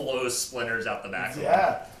blows splinters out the back.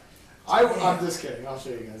 Yeah. I'm just kidding. I'll show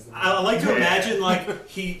you guys. I like to imagine like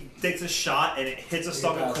he takes a shot and it hits a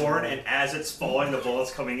stalk of corn, and as it's falling, the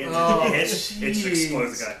bullet's coming in. Oh, it hits, it just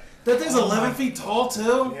explodes the guy. That thing's 11 feet tall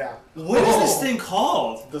too. Yeah. What is this thing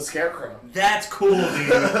called? The Scarecrow. That's cool, dude.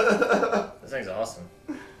 This thing's awesome.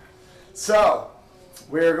 So,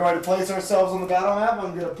 we're going to place ourselves on the battle map.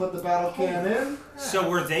 I'm going to put the battle can in. So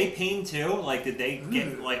were they pained too? Like, did they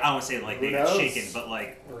get like I don't want to say like they Who got knows? shaken, but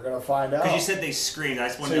like We're going to find out. because you said they screamed. I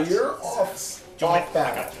just So wanted to. you're off I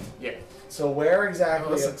battle. got you. Yeah. So where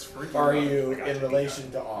exactly this looks freaky. are you I got in you.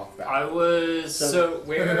 relation to off battle? I was So-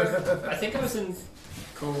 where I think I was in.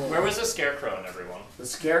 Cool. Where was the scarecrow and everyone? The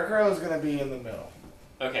Scarecrow is going to be in the middle.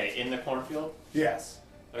 Okay, in the cornfield. Yes.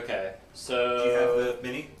 Okay, Do you have so the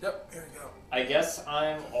mini? Yep. Here we go. I guess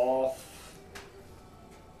I'm off.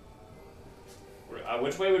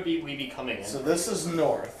 Which way would we be coming in? So this is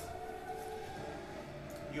north.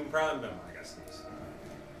 You can probably remember, I guess.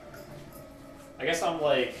 I guess I'm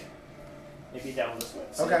like maybe down this way.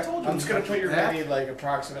 Okay. I told you I'm just going to put your that. mini like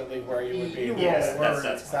approximately where you would be. You Yes, roll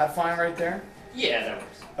that's Is that fine right there? Yeah, that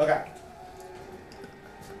works. Okay.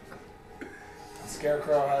 The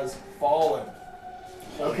Scarecrow has fallen.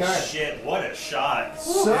 Holy Okay. shit! What a shot!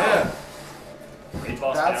 So, Yeah. Raid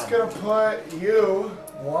boss that's down. going to put you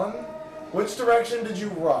one. Which direction did you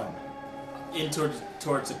run? In towards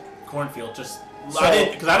the cornfield. Just So- I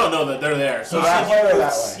didn't because I don't know that they're there. So So that way or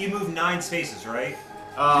that way? You moved 9 spaces, right?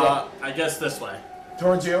 I guess this way.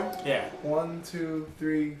 Towards you? Yeah. 1, 2,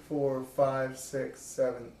 3, 4, 5, 6,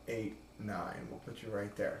 7, 8, 9. We'll put you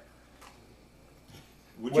right there.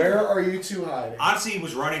 Would Where you? are you two hiding? Honestly, he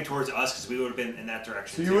was running towards us because we would have been in that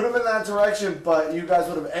direction. So you too. would have been that direction, but you guys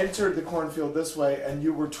would have entered the cornfield this way, and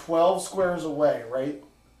you were 12 squares away, right?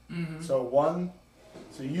 Mm-hmm. So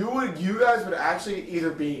you guys would actually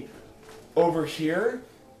either be over here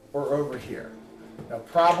or over here. Now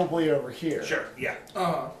probably over here. Sure. Yeah.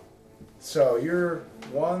 So you're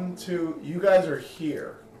 1, 2. You guys are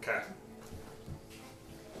here. Okay.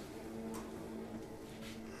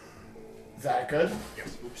 Is that good?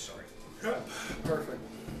 Yes. Oops. Sorry. Perfect.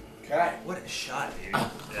 Okay. What a shot, dude.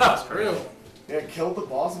 That's crazy. Real. Yeah, killed the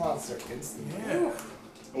boss monster instantly. Yeah.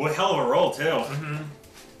 What a hell of a roll too. I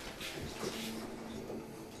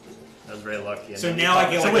was very lucky. So now I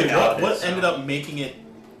get So like wait, the what benefits, ended so. up making it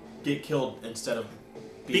get killed instead of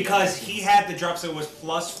being Because he had the drop, so it was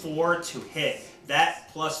 +4 to hit. That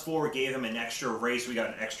 +4 gave him an extra raise. We got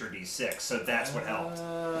an extra D6, so that's what helped.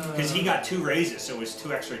 Because he got 2 raises, so it was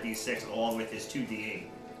 2 extra D6 along with his 2 D8.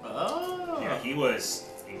 Oh. Yeah, he was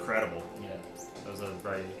incredible. Yeah, that was a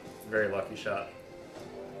very, very lucky shot.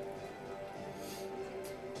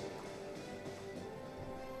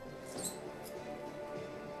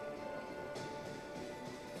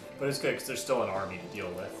 But it's good because there's still an army to deal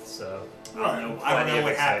with, so. I don't know Plenty of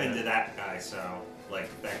what happened excitement. to that guy. So,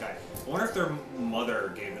 like that guy. I wonder if their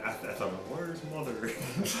mother gave. I thought, where's mother?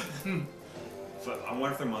 But I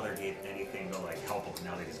wonder if their mother gave anything to like help him.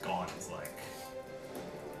 Now that he's gone, it's like.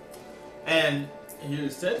 And you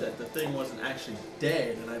said that the thing wasn't actually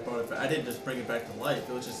dead, and I brought it back. I didn't just bring it back to life.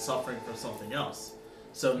 It was just suffering from something else.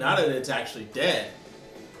 So now that it's actually dead,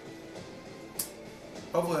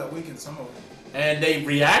 Hopefully that weakens some of it. and they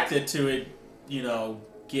reacted to it, you know,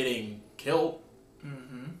 getting killed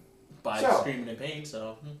by So- screaming in pain.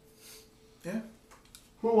 So Yeah.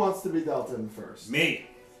 Who wants to be dealt in first? Me.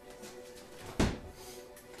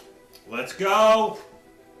 Let's go. Oh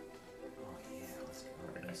yeah, let's go.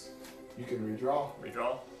 Very nice. You can redraw.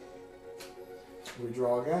 Redraw.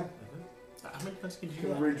 Redraw again. how many times can you You do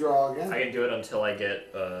can that? redraw again. I can do it until I get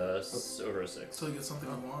over a 6. Until he gets something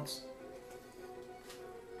he wants.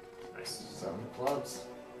 Nice. 7 of clubs.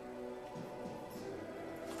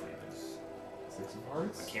 6 of I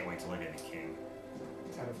hearts. can't wait to look at the king.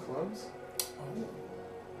 10 of clubs. Oh.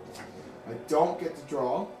 I don't get to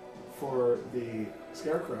draw for the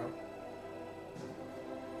scarecrow.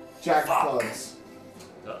 Jack of Fuck. clubs.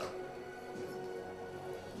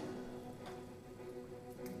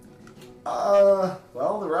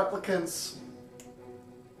 Well, the replicants.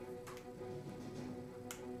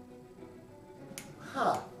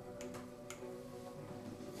 Huh.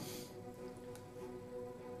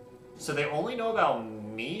 So they only know about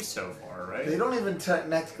me so far, right? They don't even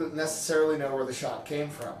necessarily know where the shot came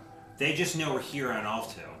from. They just know we're here on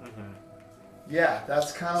Alto. Yeah,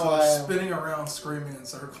 that's kind of So why. they're spinning around, screaming in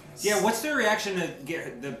circles. Yeah, what's their reaction to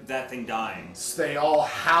get that thing dying? They all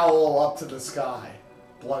howl up to the sky.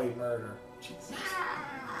 Bloody murder.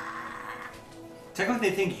 Technically,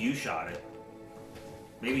 they think you shot it.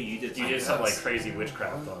 Maybe you did. You did some like crazy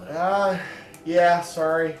witchcraft on it. Yeah,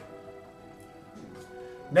 sorry.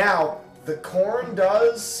 Now, the corn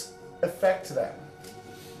does affect them.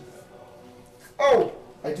 Oh!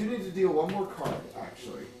 I do need to deal one more card,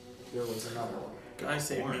 actually. There was another one. Guy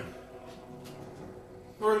save me.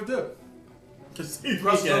 What did it do? Just The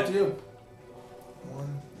rest is up to you.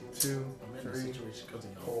 1, 2, I'm in a 3, situation goes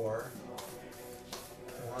in. 4.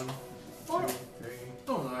 1, 2, 3,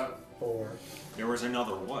 Oh, no. 4. There was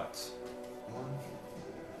another what? 1,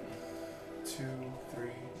 2, 3,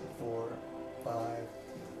 4, 5.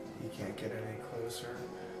 You can't get any closer.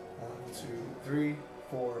 1, 2, 3,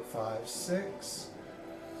 4, 5, 6.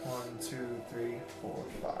 1, 2, 3, 4,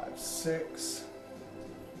 5, 6.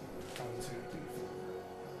 1, 2, 3,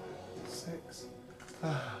 4, 6.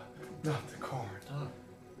 Ah, not the corn.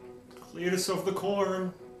 Cletus of the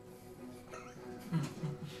corn.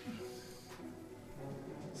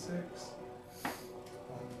 6.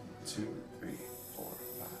 1, 2, 3, 4,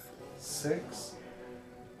 5, 6.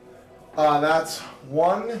 That's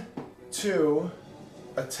 1, 2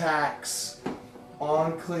 attacks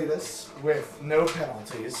on Cletus with no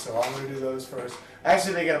penalties, so I'm going to do those first.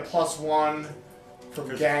 Actually, they get a +1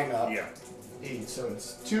 from gang up Yeah. each, so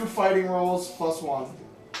it's 2 fighting rolls +1.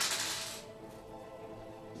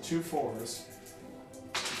 2 4s.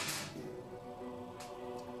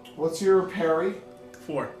 What's your parry?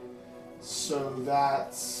 4. So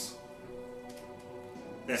that's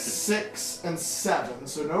That's 6 and 7,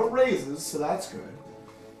 so no raises, so that's good.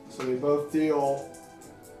 So they both deal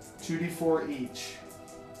 2d4 each.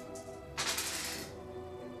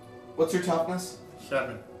 What's your toughness?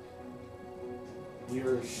 7.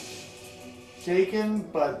 You're shaken,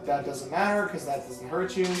 but that doesn't matter because that doesn't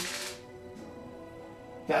hurt you.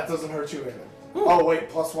 That doesn't hurt you either. Oh wait,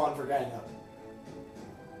 +1 for gang up.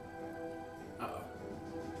 Uh-oh.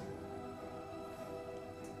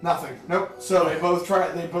 Nothing. Nope. So they both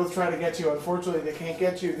try to get you. Unfortunately, they can't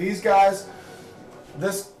get you. These guys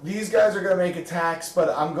are going to make attacks, but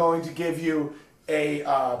I'm going to give you a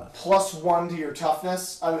 +1 to your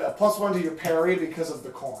toughness, a +1 to your parry because of the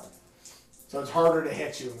corn. So it's harder to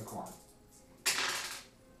hit you in the corn.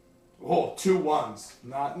 Oh, 2 1s.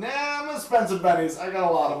 I'm gonna spend some bennies. I got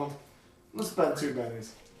a lot of them. I'm gonna spend 2 bennies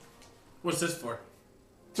What's this for?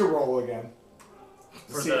 to roll again.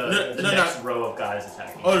 For See, the no, next row of guys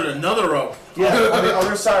attacking. Oh, there's another row. Yeah, on the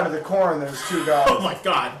other side of the corn, there's 2 guys. Oh my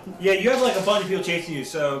god. Yeah, you have like a bunch of people chasing you,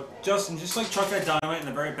 so Justin, just like chuck that dynamite in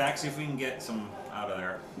the very back, see if we can get some out of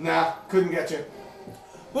there. Nah, couldn't get you.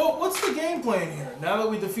 Well, what's the game plan here? Now that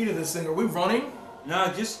we defeated this thing, are we running?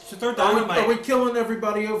 No, just throw Are dynamite. we killing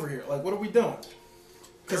everybody over here? Like, what are we doing?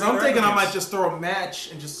 Because I'm thinking I might just throw a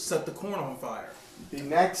match and just set the corn on fire. The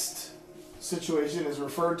next situation is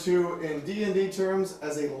referred to in D&D terms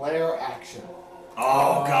as a lair action.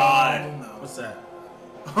 Oh god. Oh, no. What's that?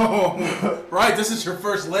 Oh, right. This is your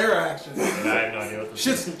first lair action. And I have no idea what this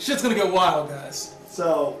is. Shit's gonna get wild, guys.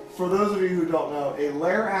 So, for those of you who don't know, a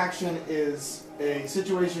lair action is a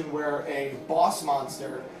situation where a boss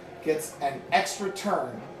monster gets an extra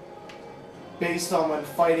turn based on when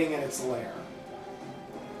fighting in its lair.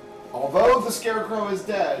 Although the scarecrow is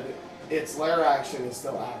dead, its lair action is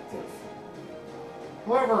still active.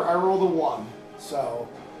 However, I rolled a 1, so...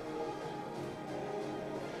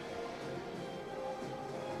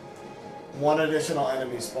 one additional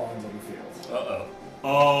enemy spawns on the field. Uh-oh.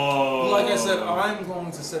 Oh. Like I said, I'm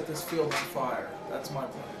going to set this field on fire. That's my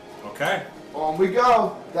plan. Okay. On we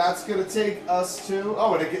go. That's gonna take us to...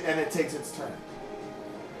 oh, and it takes its turn.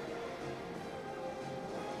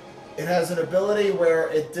 It has an ability where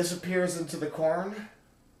it disappears into the corn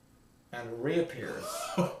and reappears.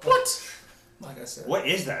 What? Like I said, What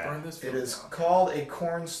is burn that? this It field is down. called a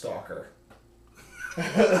corn stalker.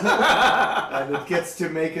 And it gets to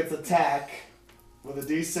make its attack with a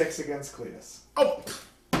d6 against Cletus. Oh!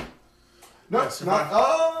 No, Yes,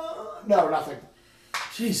 no, nothing.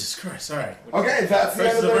 Jesus Christ! All right. Okay, that's the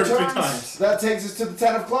end of their Versus the first 3 turns. times. That takes us to the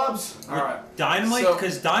 10 of clubs. All right. Dynamite, So-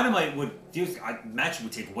 because dynamite would match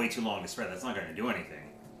would take way too long to spread. That's not going to do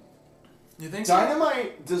anything. You think so?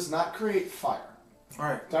 Dynamite does not create fire. All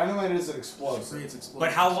right. Dynamite is an explosive. Creates explosions.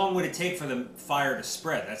 But how long would it take for the fire to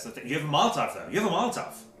spread? That's the thing. You have a Molotov though. You have a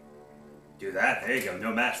Molotov. Do that. There you go.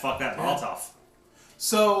 No match. Fuck that Molotov.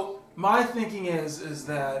 So my thinking is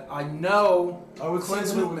that I know I would say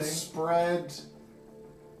Clint's that it with would me. spread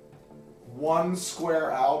 1 square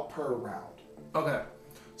out per round. Okay.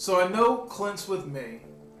 So I know Clint's with me.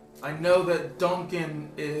 I know that Duncan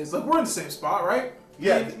is like we're in the same spot, right?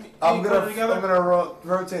 Yeah, Me I'm and gonna Clint together?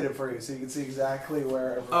 rotate it for you so you can see exactly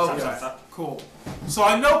where. Okay, Stop. cool. So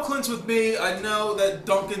I know Clint's with me. I know that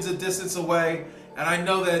Duncan's a distance away, and I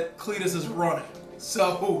know that Cletus is running.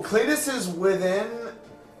 So Cletus is within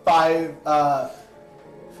 5,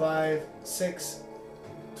 6,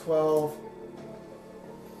 12.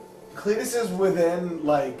 Cletus is within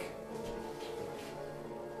like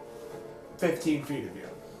 15 feet of you.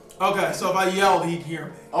 okay. So if I yelled, he'd hear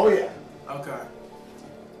me. Oh yeah. Okay.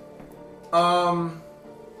 All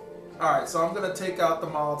right. So I'm gonna take out the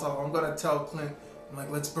Molotov. I'm gonna tell Clint, I'm like,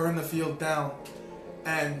 let's burn the field down,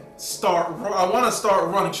 and start. I want to start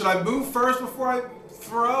running. Should I move first before I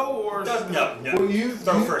throw, or No. Well, you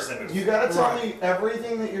Throw you, first, then move. You gotta tell Right. me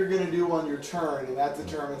everything that you're gonna do on your turn, and that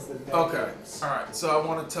determines the next. Okay. All right. So I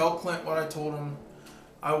want to tell Clint what I told him.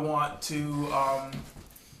 I want to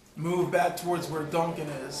move back towards where Duncan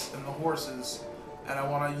is and the horses, and I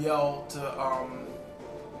want to yell to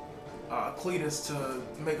Cletus to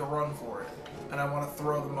make a run for it, and I want to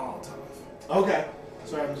throw the Molotov. Okay.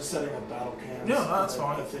 Sorry, I'm just setting up battle cams. Yeah, no, that's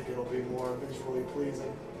I fine. think it'll be more visually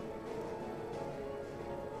pleasing.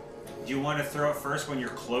 Do you want to throw it first when you're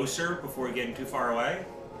closer before you're getting too far away?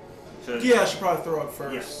 So, Yeah, I should probably throw it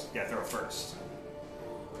first. Yes. Yeah, throw it first.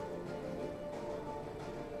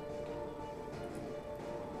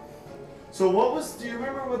 So what was? Do you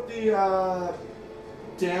remember what the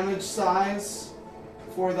damage size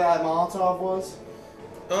for that Molotov was?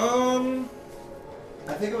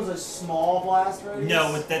 I think it was a small blast radius.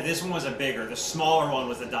 No, this one was a bigger. The smaller one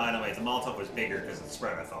was the dynamite. The Molotov was bigger because of the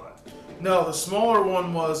spread, I thought. No, the smaller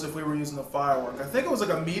one was if we were using the firework. I think it was like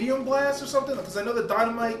a medium blast or something, because I know the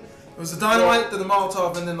dynamite. It was the dynamite, then the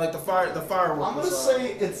Molotov, and then like the firework. I'm gonna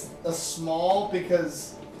say it's a small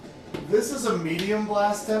because this is a medium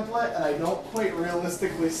blast template, and I don't quite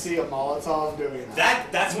realistically see a Molotov doing that.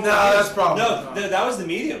 That's what No, we that's used. probably no. not. That was the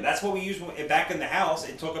medium. That's what we used back in the house.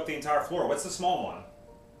 It took up the entire floor. What's the small one?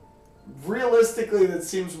 Realistically, that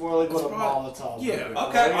seems more like what a It's probably- Molotov. yeah, would do,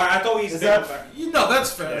 Okay, right? all right, I thought we used Is the that- bigger one. You know,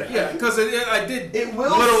 that's fair. Yeah. Yeah, because I did It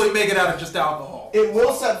will literally make it out of just alcohol. It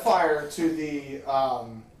will set fire to the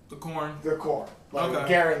corn. core, like Okay.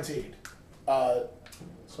 guaranteed. So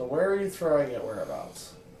where are you throwing it?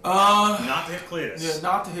 Whereabouts? Not to hit Cletus. Yeah,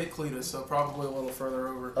 not to hit Cletus, so probably a little further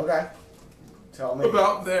over. Okay. Tell me.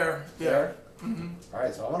 About there. Yeah. There? All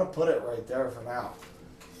right, so I'm gonna put it right there for now.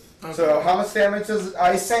 Okay. So how much damage does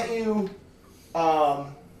I sent you? I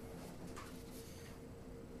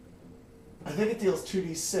think it deals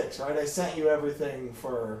 2d6, right? I sent you everything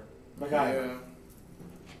for MacGyver. Yeah.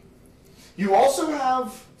 You also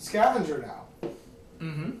have Scavenger now,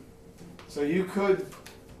 Mm-hmm. so you could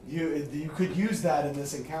use that in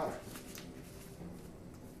this encounter.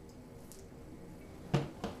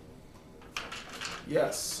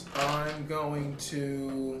 Yes, I'm going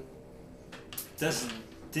to. Since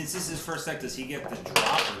this is his first deck, does he get the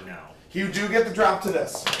drop or no? You do get the drop to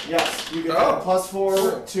this. Yes, you get Oh. a +4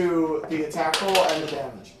 Sure. to the attack roll and the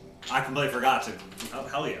damage. I completely forgot to. Oh,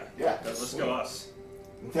 hell yeah. Yeah. Let's go us.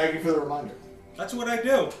 And thank you for the reminder. That's what I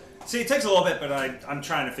do. See, it takes a little bit, but I'm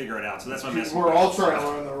trying to figure it out, so that's why I'm asking. We're all trying to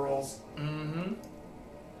learn the rules. Mm-hmm.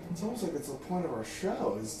 It's almost like it's the point of our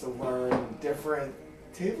show is to learn different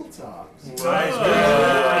tabletops. Right.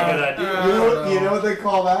 Pretty good idea. You know what they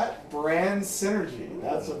call that? Brand synergy.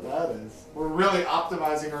 That's what that is. We're really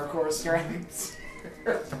optimizing our core strengths.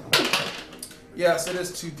 Yes, it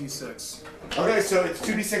is 2d6. Okay, so it's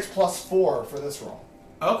 2d6 +4 for this roll.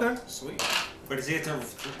 Okay, sweet. But does he have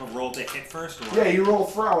to roll to hit first? Or Yeah, you roll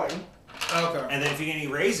throwing. Okay. And then if you get any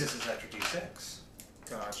raises, it's extra d6.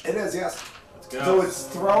 Gotcha. It is, yes. Let's go. So it's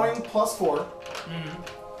throwing +4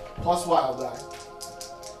 Mm-hmm. plus wild die.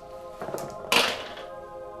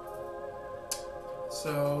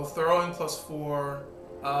 So throwing +4,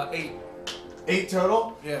 8. 8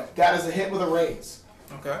 total. Yeah. That is a hit with a raise.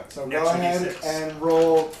 Okay. So Next go ahead 2d6. and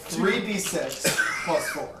roll 3d6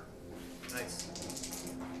 +4. Nice.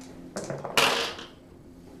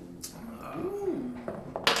 Ooh.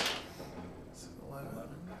 11.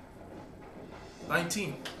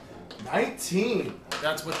 19. 19.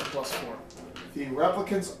 That's with the +4. The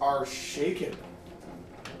replicants are shaken.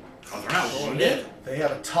 Oh, they're not wounded? They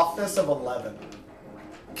have a toughness of 11.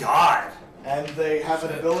 God. And they have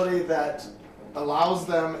an ability that allows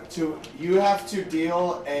them to... You have to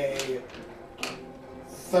deal a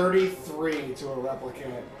 33 to a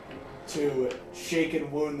replicant to shake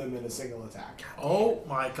and wound them in a single attack. Oh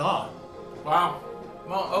my god. Wow.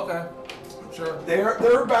 Well, okay. Sure. There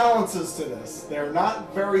are balances to this. They're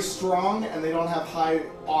not very strong and they don't have high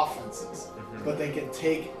offenses. But they can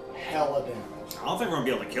take hella damage. I don't think we're going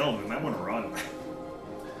to be able to kill them. We might want to run.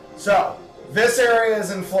 So, this area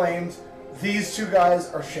is inflamed. These two guys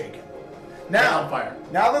are shaken. Now, on fire.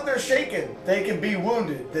 Now that they're shaken, they can be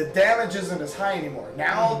wounded. The damage isn't as high anymore.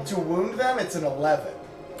 Now, to wound them, it's an 11.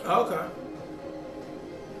 Okay.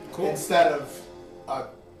 Cool. Instead of a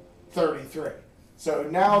 33. So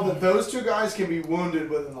now that those two guys can be wounded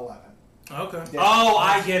with an 11. Okay. Yeah. Oh,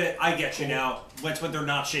 I get it. I get you now. That's when they're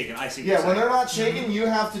not shaken. I see what Yeah, you're when saying. they're not shaken, you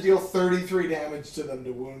have to deal 33 damage to them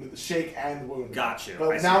to wound, shake and wound. Got you. I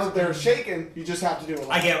But see now what that they're shaken, you just have to do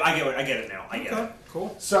 11. I get it now. I get Okay. it.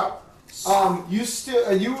 Cool. So, you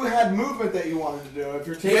still you had movement that you wanted to do. If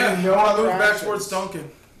you're taking Yeah. no I'll other move back actions. towards Duncan,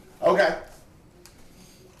 Okay.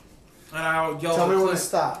 and I'll yell. Tell at me when to Clint.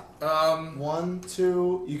 stop. 1,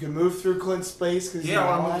 2. You can move through Clint's space because Yeah,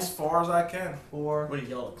 I'll move as far as I can. 4, What do you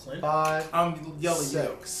yell at Clint? 5, I'm yelling.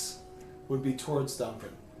 6 would be towards Duncan.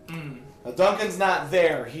 Mm. Now Duncan's not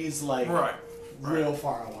there. He's like Right. real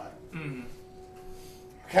far away. Mm.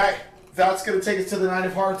 Okay, that's gonna take us to the Knight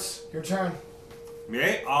of Hearts. Your turn.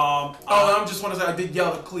 Okay. Oh, I just want to say I did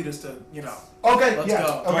yell at Cletus to, you know. Okay, Let's yeah.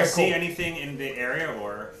 go. Do I Okay, see cool. anything in the area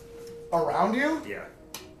or? Around you, Yeah.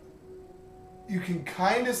 you can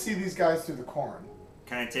kind of see these guys through the corn.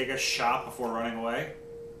 Can I take a shot before running away?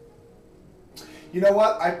 You know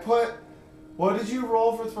what? I put. What did you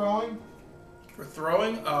roll for throwing? For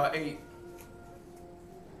throwing, 8.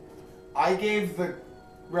 I gave the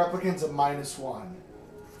replicants a -1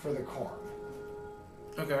 for the corn.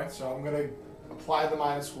 Okay. So I'm gonna apply the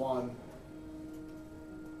 -1.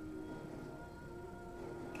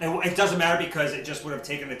 And it doesn't matter because it just would have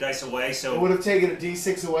taken the dice away. So It would have taken a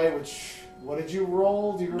D6 away, which. What did you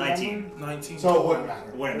roll? Do you remember? 19. 19. So it wouldn't matter.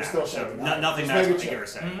 It wouldn't We're matter. still So taking nothing Just matters making what I give sure. her a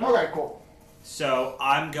say. Mm-hmm. Okay, cool. So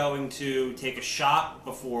I'm going to take a shot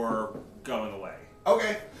before going away.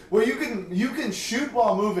 Okay. Well, you can shoot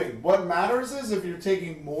while moving. What matters is if you're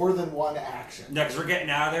taking more than one action. No, because we're getting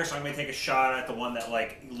out of there, so I'm going to take a shot at the one that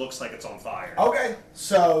like looks like it's on fire. Okay.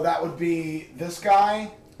 So that would be this guy.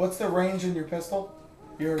 What's the range in your pistol?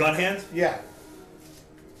 Your Gun hand? Yeah.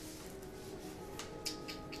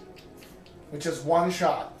 Which is one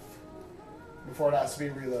shot before it has to be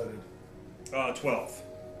reloaded. 12.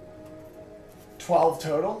 12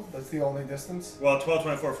 total? That's the only distance? Well, 12,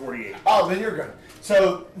 24, 48. Oh, then you're good.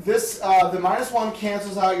 So this, the -1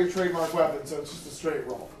 cancels out your trademark weapon, so it's just a straight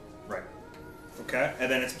roll. Right. Okay.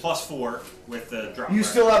 And then it's +4 with the drop. You right?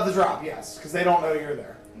 still have the drop, yes, because they don't know you're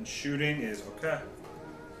there. And shooting is okay.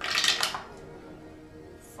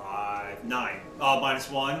 5, 9.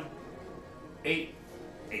 -1. 8.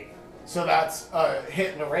 8. So that's a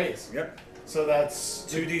hit and a raise. Yep. So that's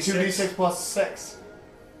 2d6. 2d6 plus 6.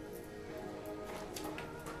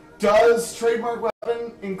 Does trademark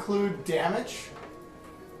weapon include damage?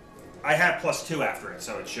 I have +2 after it,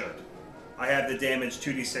 so it should. I have the damage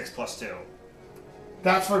 2d6 +2.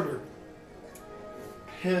 That's from your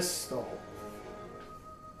pistol.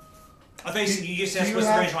 I think you just do asked you what's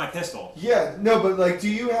the have- range of my pistol. Yeah, no, but like, do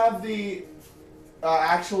you have the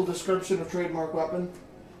actual description of trademark weapon?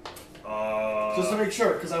 Just to make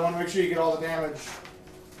sure, because I want to make sure you get all the damage.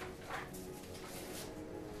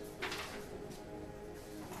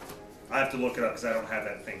 I have to look it up because I don't have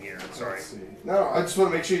that thing here. Sorry. Let's see. No, I just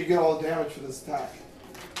want to make sure you get all the damage for this attack.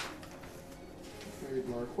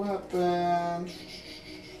 Trademark weapon.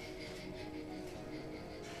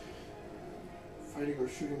 Fighting or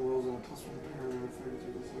shooting rolls on a +1 parry.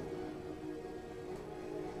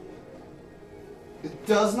 It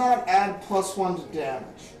does not add +1 to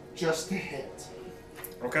damage, just to hit.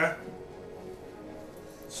 Okay.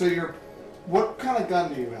 So what kind of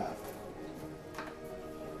gun do you have?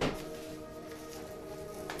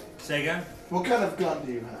 Say again? What kind of gun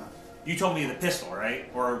do you have? You told me the pistol, right?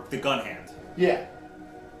 Or the gun hand. Yeah.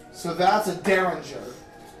 So that's a Derringer.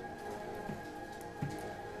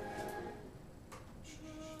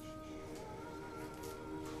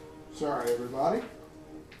 Sorry, everybody.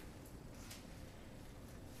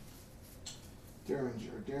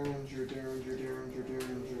 Derringer, Derringer, Derringer, Derringer,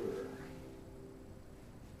 Derringer.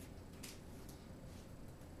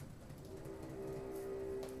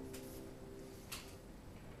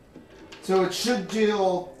 So it should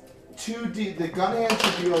deal 2d. The gun hand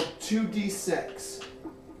should deal 2d6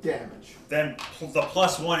 damage. Then the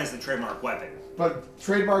 +1 is the trademark weapon. But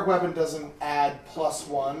trademark weapon doesn't add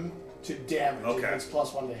 +1 to damage. Okay. It's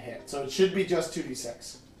 +1 to hit. So it should be just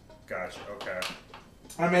 2d6. Gotcha. Okay.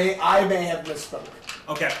 I may have misspoke.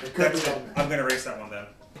 Okay. It could That's be it. on there. I'm gonna erase that one then.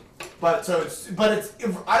 But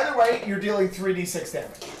either way, you're dealing 3d6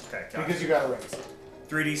 damage Okay. Gotcha. because you got a raise.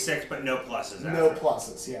 3d6, but no pluses. No after.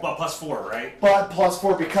 pluses, yeah. Well, +4, right? But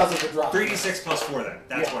 +4 because of the drop. 3d6 +4 then.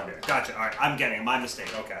 That's Yeah. what I'm doing. Gotcha. All right. I'm getting it. My mistake.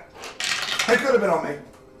 Okay. It could have been on me.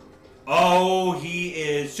 Oh, he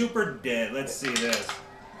is super dead. Let's see this.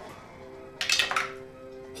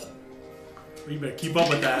 You better keep up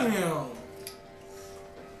with that. Damn.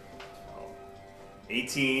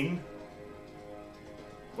 18.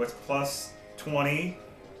 What's +20?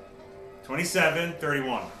 27,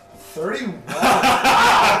 31. 31.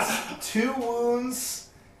 That's 2 wounds,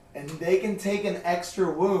 and they can take an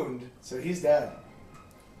extra wound, so he's dead.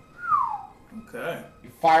 Okay.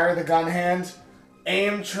 You fire the gun hand,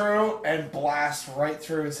 aim true, and blast right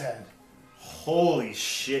through his head. Holy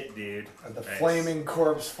shit, dude. And the Nice. flaming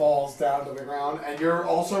corpse falls down to the ground, and you're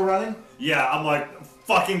also running? Yeah, I'm like,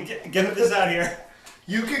 fucking get this out of here.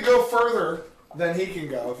 You can go further than he can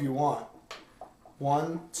go if you want.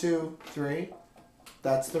 1, 2, 3.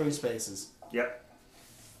 That's 3 spaces. Yep.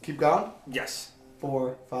 Keep going. Yes.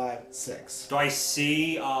 4, 5, 6. Do I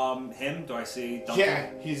see him? Do I see Duncan? Yeah,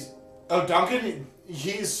 he's... Oh, Duncan,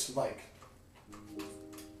 he's like...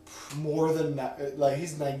 More than... Like,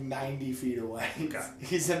 he's like 90 feet away. Okay.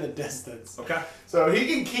 He's in the distance. Okay. So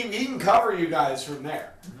he can cover you guys from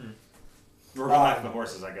there. We're going back to the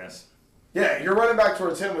horses, I guess. Yeah, you're running back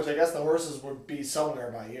towards him, which I guess the horses would be somewhere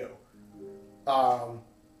by you.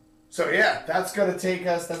 So yeah, that's gonna take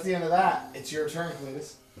us. That's the end of that. It's your turn,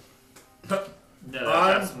 Cletus. No,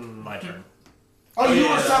 that's my turn. Oh, you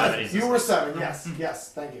yeah, were 7. 7. You were 7. Yes,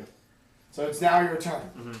 yes. Thank you. So it's now your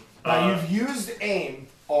turn. Now you've used aim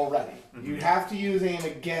already. You have to use aim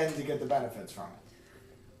again to get the benefits from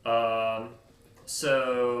it.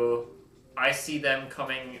 So I see them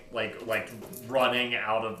coming, like running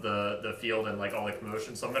out of the field and like all the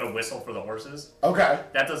commotion. So I'm gonna whistle for the horses. Okay.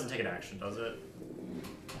 That doesn't take an action, does it?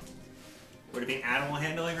 Would it be animal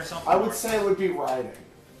handling or something? I would say it would be riding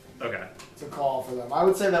Okay. to call for them. I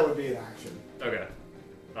would say that would be an action. Okay.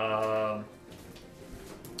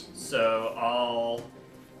 So I'll.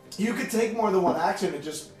 You could take more than one action. It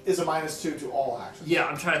just is a -2 to all actions. Yeah,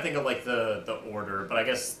 I'm trying to think of like the order, but I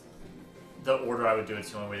guess the order I would do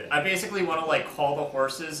it's the only way. I basically want to like call the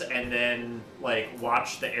horses and then like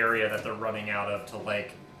watch the area that they're running out of to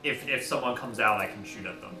like if someone comes out, I can shoot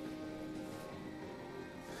at them.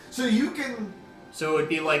 So you can. So it would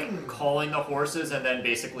be like calling the horses and then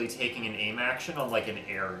basically taking an aim action on like an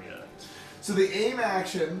area. So the aim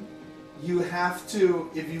action, you have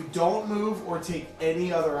to. If you don't move or take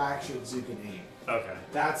any other actions, you can aim. Okay.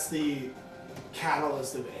 That's the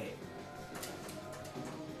catalyst of aim.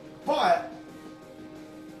 But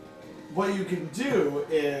what you can do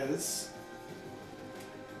is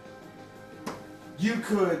you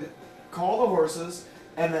could call the horses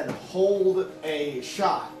and then hold a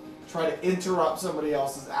shot. Try to interrupt somebody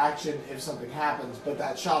else's action if something happens, but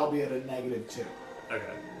that shot will be at a -2.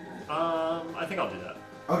 Okay. I think I'll do that.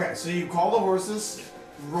 Okay, so you call the horses,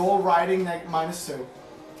 roll riding -2.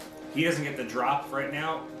 He doesn't get the drop right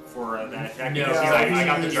now for that attack. No, because I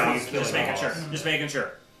got the he's- drop. Just making sure. Just making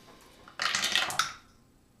sure.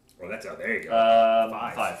 Well, that's out. There you go.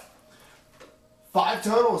 5. 5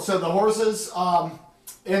 total. So the horses,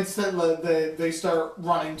 instantly they start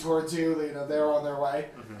running towards you. You know, they're on their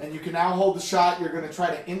way, and you can now hold the shot. You're going to try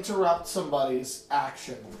to interrupt somebody's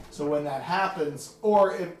action. So when that happens,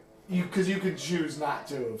 or if you, because you could choose not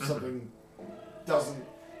to if something doesn't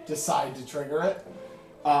decide to trigger it.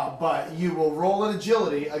 But you will roll an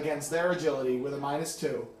agility against their agility with a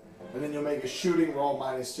 -2, and then you'll make a shooting roll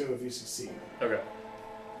 -2 if you succeed. Okay.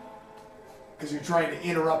 Because you're trying to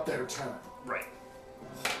interrupt their turn. Right.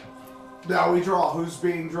 Now we draw. Who's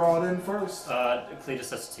being drawn in first?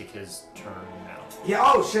 Cletus has to take his turn now. Yeah,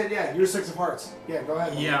 oh shit, yeah, you're 6 of hearts. Yeah, go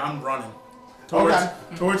ahead. Yeah, I'm running.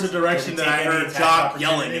 Towards the direction Does that he I take any heard attack Jock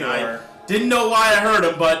yelling, and I or- didn't know why I heard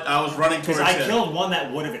him, but I was running towards Because I him. killed one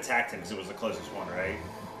that would have attacked him because it was the closest one, right?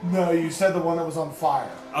 No, you said the one that was on fire.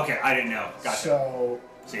 Okay, I didn't know. Gotcha. So,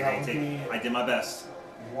 See, that would be I did my best.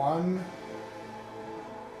 1.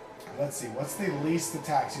 Let's see, what's the least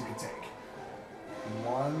attacks you could take?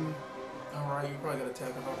 1. Alright, you probably got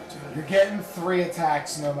attack of opportunity. You're getting 3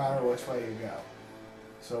 attacks no matter which way you go.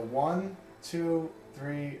 So 1, 2,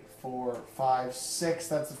 3, 4, 5, 6.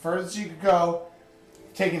 That's the furthest you could go.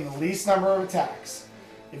 taking the least number of attacks.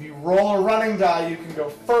 If you roll a running die, you can go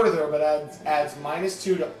further, but adds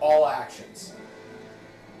 -2 to all actions.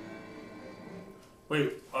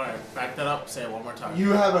 Wait, alright, back that up, say it one more time.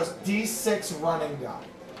 You have a D6 running die.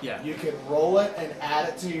 Yeah. You can roll it and add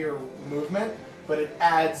it to your movement, but it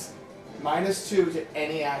adds -2 to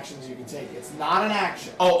any actions you can take. It's not an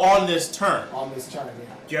action Oh, on this turn. on this turn,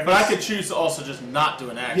 yeah. Do you have But I any- could choose to also just not do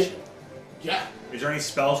an action. Yeah. Is there any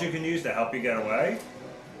spells you can use to help you get away?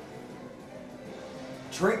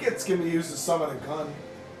 Trinkets can be used to summon a gun.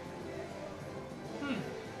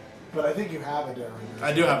 But I think you have a Darren.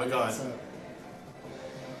 I do have a gun. So-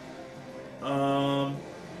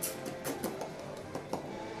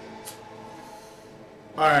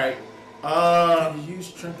 Alright. Can you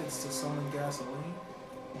use trinkets to summon gasoline?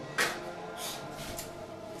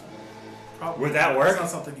 Probably. Would that work?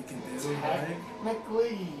 That's not something you can do, right?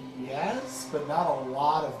 Technically, yes, but not a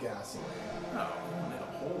lot of gasoline. No, not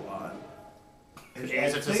a whole lot. Could you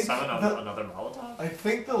use it to think summon the- another Molotov? I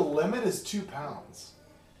think the limit is 2 pounds.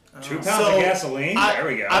 2 pounds So, of gasoline? There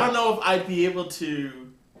we go. I don't know if I'd be able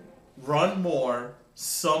to run more,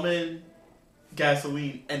 summon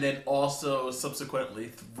gasoline, and then also subsequently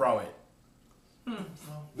throw it.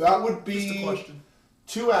 That would Just a be question.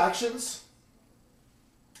 2 actions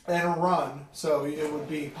and a run, so it would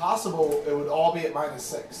be possible it would all be at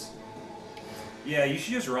 -6. Yeah, you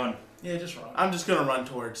should just run. Yeah, just run. I'm just gonna run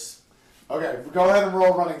towards. Okay, go ahead and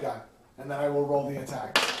roll running die, and then I will roll the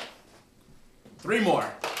attack. 3 more.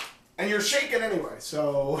 And you're shaking anyway,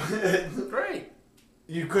 so Great.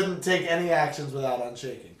 you couldn't take any actions without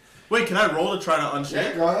unshaking. Wait, can I roll to try to Yeah,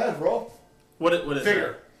 unshake? go ahead, roll. What is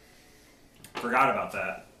Figure. Forgot about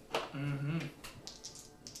that.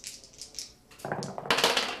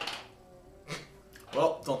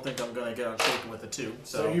 Well, don't think I'm gonna get unshaken with a 2.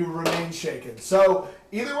 So you remain shaken. So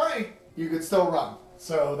either way, you could still run.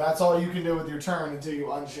 So that's all you can do with your turn until you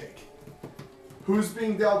unshake. Who's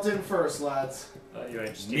being dealt in first, lads? You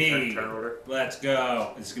ain't just Me. keep turn order. Let's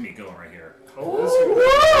go. This is going to be a good one right here.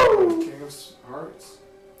 King of Hearts.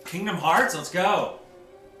 Kingdom Hearts, let's go.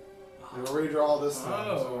 I'm gonna redraw this time.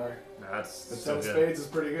 Oh. Sorry. That's The so 10 of good. spades is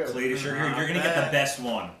pretty good. Cletus, you're going to get the best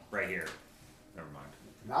one right here. Never mind.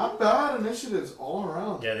 Not bad initiatives all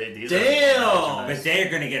around. Yeah, these Damn! are But they're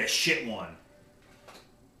going to get a shit one.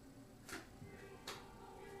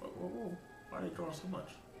 Whoa. Why are you drawing so much?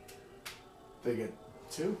 They get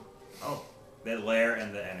 2. Oh. The lair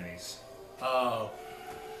and the enemies. Oh.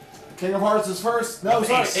 King of Hearts is first. No,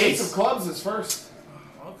 sorry. Ace. Ace of Clubs is first.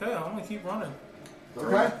 Okay, I'm gonna keep running.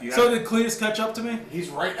 Okay. You So have- did Cletus catch up to me? He's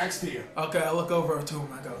right next to you. Okay, I look over to him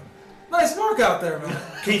and I go, nice work out there, man.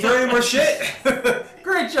 Can you throw any more shit?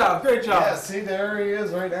 Great job, great job. Yeah, see, there he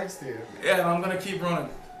is right next to you. Yeah, and I'm gonna keep running.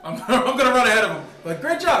 I'm gonna run ahead of him. Like,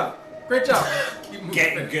 great job, great job. Keep moving.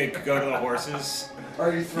 Get good. Go to the horses.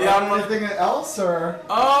 Are you throwing Yeah, I'm anything else, or?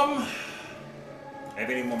 Have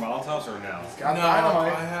any more Molotovs or no? Got No,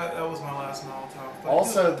 dynamite. that was my last Molotov. But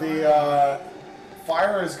Also, the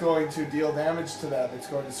fire is going to deal damage to them. It's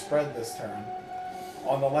going to spread this turn.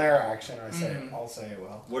 On the lair action, I'll say it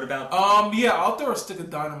will. What about... yeah, I'll throw a stick of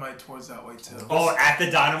dynamite towards that way too. Oh, at the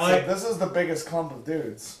So dynamite? this is the biggest clump of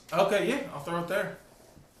dudes. Okay, yeah, I'll throw it there.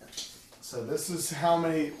 So this is how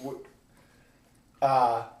many...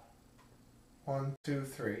 1, 2,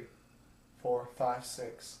 3, 4, 5,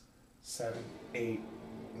 6, 7, 8,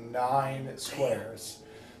 9 squares.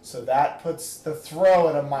 So that puts the throw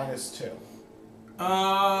at a -2.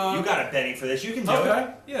 You got a Benny for this. You can do Okay, it.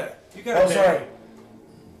 yeah. You got a Oh, Benny. sorry.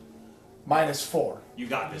 -4. You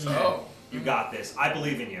got this, man. Oh. You got this. I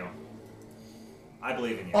believe in you. I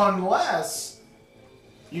believe in you. Unless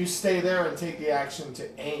you stay there and take the action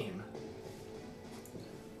to aim.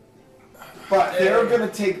 But they're going to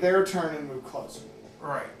take their turn and move closer.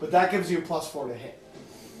 Right. But that gives you a +4 to hit.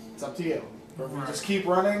 It's up to you. Or if you just keep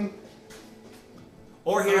running,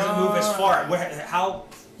 Or he doesn't move as far. How...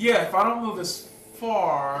 Yeah, if I don't move as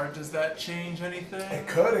far, does that change anything? it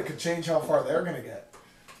could. It could change how far they're going to get.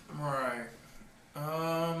 Right.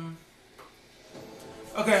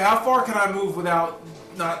 Okay, how far can I move without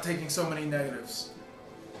not taking so many negatives?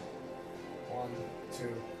 1,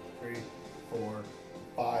 2, 3, 4,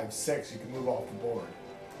 5, 6. You can move off the board.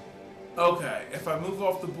 Okay, if I move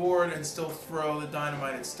off the board and still throw the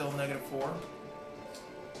dynamite, it's still -4?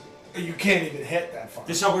 You can't even hit that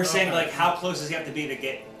far. So we're saying, Okay. like, how close does he have to be to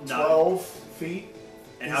get... 12 feet.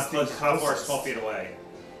 And is how the close? How far is closest. 12 feet away?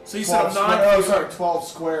 So you said 12 I'm 9 oh, sorry, 12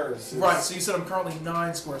 squares. Right, so you said I'm currently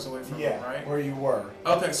 9 squares away from Yeah, him, right? where you were.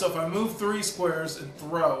 Okay, so if I move 3 squares and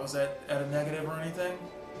throw, is that at a negative or anything?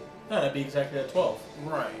 No, that'd be exactly at 12.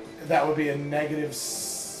 Right. That would be a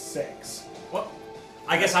 -6. What?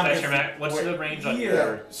 I guess I'm That's good. your max. What's the range on Yeah,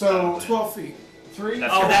 your? so 12 feet. 3.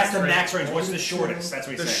 That's Oh, your that's max the range. max range. What's the shortest? That's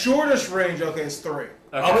what The he's saying. shortest range, okay, is 3.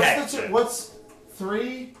 Okay. What's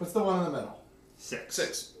 3? What's the one in the middle? 6.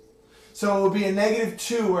 6. So it would be a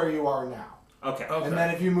 -2 where you are now. Okay. Okay. And then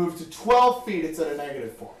if you move to 12 feet, it's at a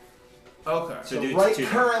 -4. Okay. So So do right 2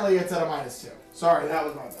 then. currently it's at a -2. Sorry, that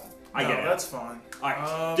was my bad. I get No, it. That's fine. All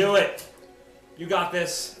right, Um, do it. You got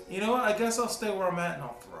this. You know what? I guess I'll stay where I'm at and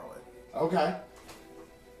I'll throw it. Okay.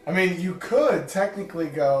 I mean, you could technically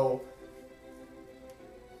go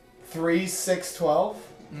 3, 6, 12.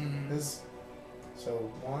 Mm-hmm. So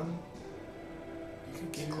 1, You can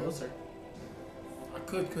get closer. I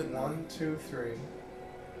couldn't I? 1, 2, 3. 1,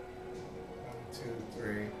 2,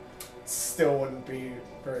 3. Still wouldn't be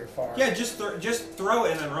very far. Yeah, just throw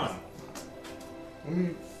it and then run.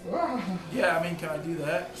 Mm. Yeah, I mean, can I do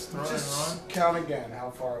that? Just throw it and run? Just count again how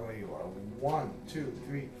far away you are. 1, 2,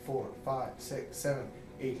 3, 4, 5, 6, 7,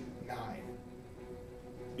 8, 9.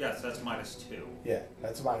 Yes, that's -2. Yeah,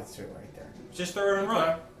 that's -2 right there. Just throw it and run.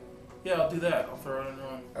 Okay. Yeah, I'll do that. I'll throw it and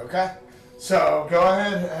run. Okay. So go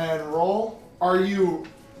ahead and roll. Are you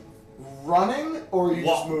running or are you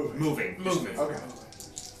just moving? Moving. Just Moving. Okay.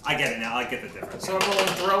 I get it now. I get the difference. So I'm rolling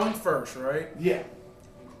throwing first, right? Yeah.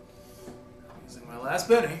 Using my last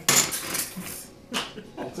penny.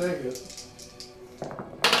 I'll take it.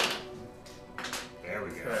 There we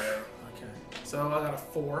go. Okay. Okay. So I got a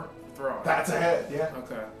 4 throw. That's a hit. Yeah.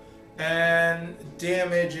 Okay. And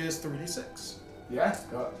damage is 3d6. Yeah.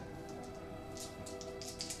 Go.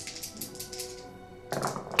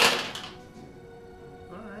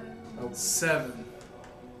 Alright. Nope. 7.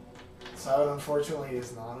 So it unfortunately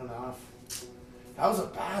is not enough. That was a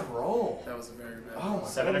bad roll. That was a very bad Oh roll. my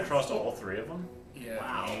 7 goodness. across all 3 of them. Yeah.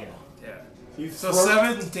 Wow. Yeah. You So throw-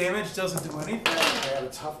 7 damage doesn't do anything? They have a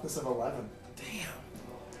toughness of 11. Damn.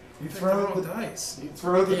 You I throw rolled the dice. you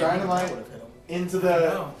throw the Yeah, dynamite that would've hit him. into I the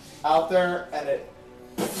know. out there,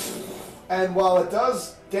 and while it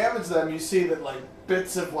does damage them, you see that like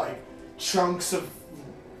bits of like chunks of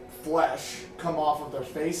flesh come off of their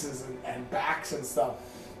faces and backs and stuff.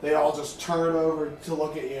 They all just turn over to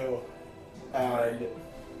look at you, and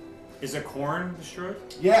Is the corn destroyed?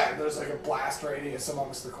 yeah, there's like a blast radius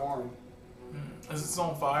amongst the corn. Is it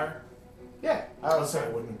on fire? Yeah, I would say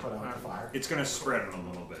it wouldn't put out the fire. It's gonna spread it a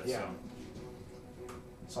little bit. Yeah. So.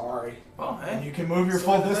 Sorry. Oh, And hey. you can move your So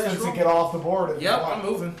full the dice distance roll. and get off the board if you Yep, want. I'm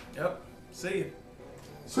moving. Yep. See you.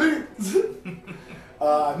 Sweet.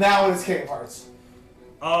 Now it is King of Hearts.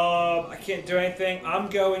 I can't do anything. I'm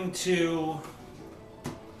going to.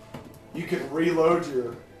 You can reload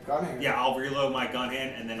your gun hand. Yeah, I'll reload my gun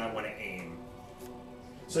hand and then I want to aim.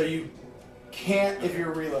 So you can't if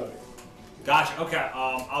you're reloading. Gotcha. Okay.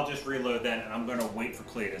 I'll just reload then, and I'm gonna wait for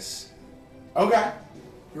Cletus. Okay.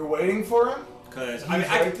 You're waiting for him? Cause He's I mean,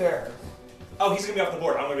 right there. oh, he's gonna be off the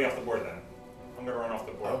board. I'm gonna be off the board then. I'm gonna run off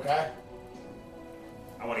the board. Okay.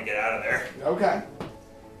 I want to get out of there. Okay.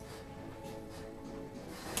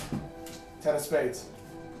 10 of spades.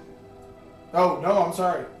 Oh, no, I'm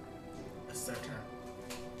sorry. It's their turn.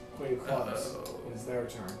 Queen of clubs. Uh-oh. It's their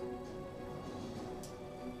turn.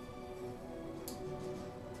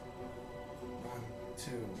 One,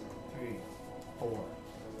 2, 3, 4,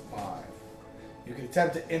 5. You can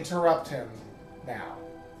attempt to interrupt him now.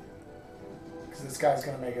 Because this guy's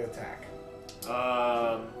going to make an attack.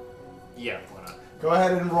 Yeah, why not? Go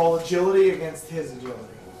ahead and roll agility against his agility.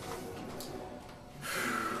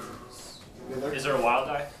 Is there a wild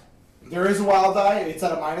die? There is a wild die. It's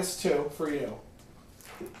at a -2 for you.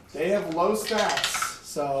 They have low stats,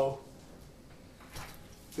 so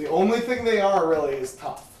the only thing they are really is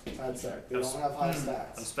tough. That's it. They don't have high I'm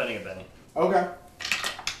stats. spending a penny. Okay.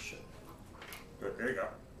 Shit. There you go.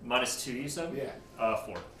 -2, you said? Yeah.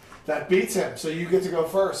 4. That beats him, so you get to go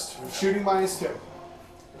first. Shooting -2.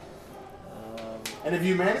 And if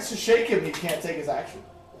you manage to shake him, he can't take his action.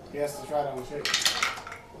 He has to try to unshake him.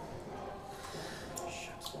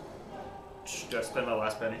 Do I spend my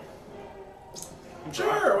last penny?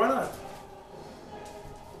 Sure, why not?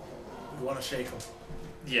 We want to shake him.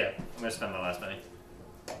 Yeah, I'm gonna spend my last penny.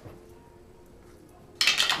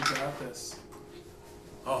 You got this.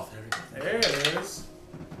 Oh, there we go. There it is.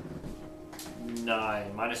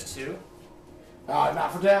 9. -2?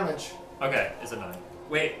 Not for damage. Okay, it's a 9.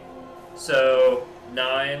 Wait, so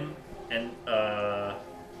 9 and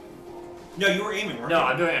No, you were aiming, weren't no, you?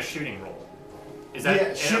 I'm doing a shooting roll. Is that Yeah,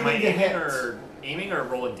 am shooting I to aiming or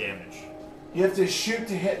rolling damage? You have to shoot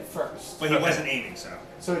to hit first. But he Okay. wasn't aiming, so.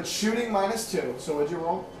 So it's shooting -2. So what'd you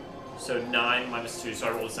roll? So 9 -2, so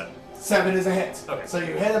I rolled a 7. 7 is a hit. Okay. So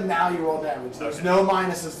you hit him, now you roll damage. There's Okay. no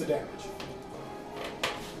minuses to damage.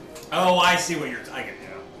 Oh, I see what you're. I get it.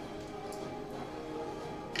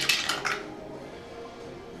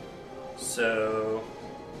 So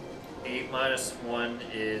 8 minus 1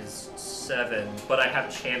 is 7, but I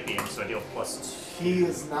have champion, so I deal +2. He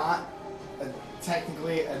is not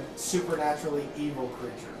technically a supernaturally evil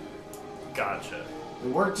creature. Gotcha. It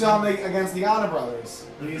worked on against the Anna brothers.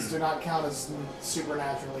 These do not count as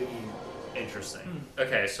supernaturally evil. Interesting.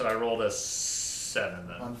 Okay, so I rolled a 7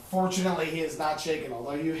 then. Unfortunately, he is not shaken.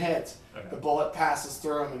 Although you hit, Okay. the bullet passes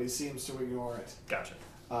through him and he seems to ignore it. Gotcha.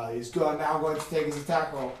 He's now going to take his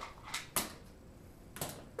attack roll.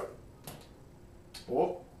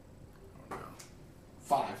 Oh.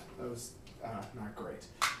 5. That was not great.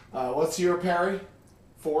 What's your parry?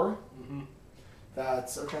 4? Mm-hmm.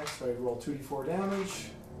 That's okay. So you roll 2d4 damage.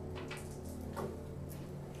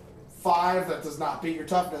 5. That does not beat your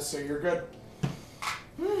toughness, so you're good.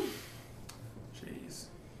 Jeez.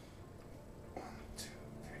 1, 2, 3,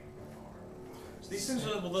 4. These things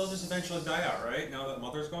they'll just eventually die out, right? Now that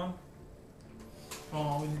Mother's gone?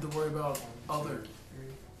 Oh, we need to worry about other.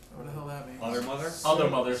 What the hell that means? Other mother? Other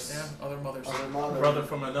mothers. Yeah, other mothers. Other mother. Brother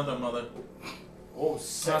from another mother. Oh,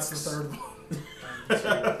 So that's the 6. third one.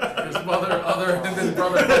 There's mother, other, and then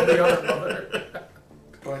brother from the other mother.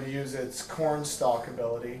 Going to use its cornstalk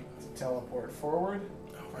ability to teleport forward.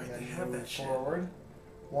 Oh, right, And they then have move that shit. forward.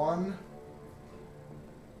 1,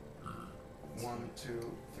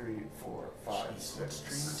 2, 3, 4, 5, 6.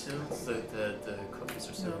 Stream too. The cookies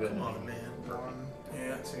are so No, good. come on, man. 1,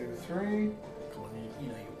 Yeah. 2, 3. Come on, you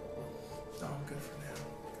know you. No, I'm good for now.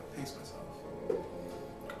 Gotta pace myself. 2.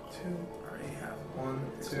 I already have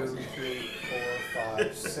 1, 2, 3, 4,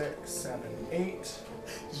 5, 6, 7, 8.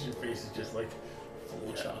 Your face is just like full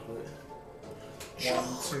of chocolate. 1,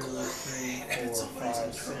 2, 3, 4,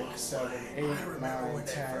 5, 6, 7, 8, 9,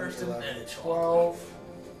 10, 11, 12.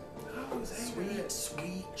 Sweet,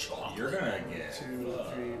 sweet chocolate. You're gonna get 2,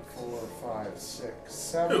 3, 4, 5, 6, Who?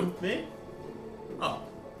 7. Me? Oh.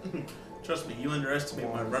 Trust me, you underestimate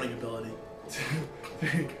my running ability. 2,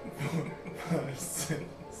 3, 4, 5, 6,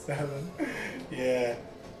 7. Yeah.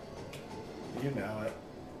 You know it.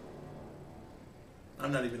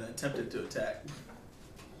 I'm not even attempted to attack.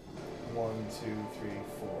 1, 2, 3,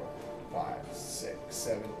 4, 5, 6,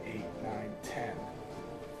 7, 8, 9, 10.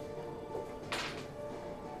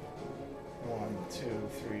 1, 2,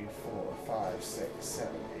 3, 4, 5, 6, 7,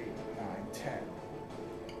 8, 9, 10.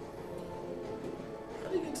 How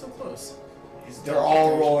do you get so close? They're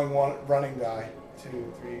all rolling running die.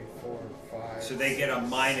 2, 3, 4, 5. So they get a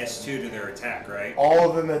 -2 to their attack, right? All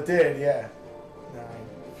of them that did, yeah. 9,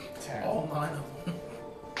 10. all 9 of them.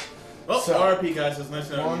 Oh, So- RP guys, it's nice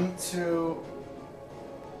to know you. 1, 2.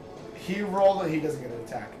 He rolled it, he doesn't get an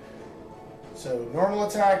attack. So normal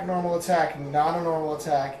attack, not a normal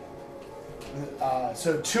attack.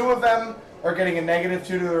 So 2 of them are getting a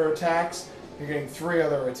 -2 to their attacks. You're getting 3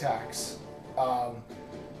 other attacks.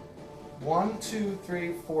 1, 2,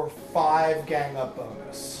 3, 4, 5 gang up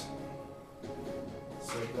bonus.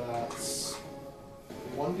 So that's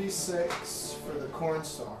 1d6 for the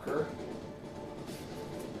Cornstalker.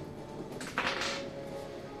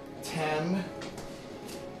 10,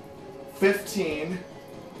 15.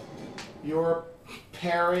 Your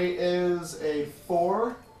parry is a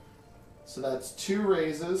 4. So that's 2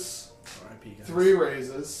 raises, RP guys. 3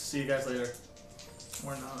 raises, See you guys later.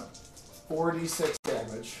 We're not. 4d6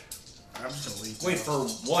 damage. I'm just gonna leave. Wait, for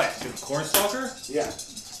what? The Cornstalker? Yeah.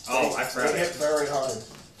 Oh, I forgot They hit it. very hard.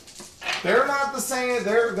 They're not the same.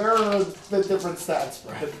 They're a bit different stat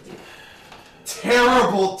spread.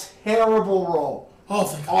 Terrible, terrible roll. Oh,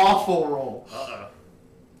 thank God. Awful roll. Uh-oh.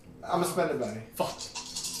 I'm a spended money. Fuck.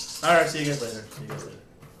 Alright, see you guys later.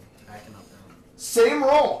 Backing up now. Same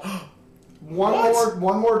roll. What?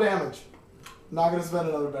 One more damage. Not gonna spend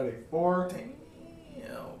another Betty. 4, Damn.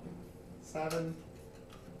 7.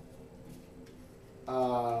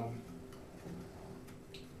 4,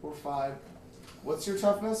 5. What's your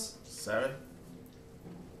toughness? 7.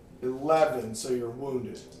 11. So you're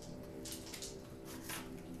wounded.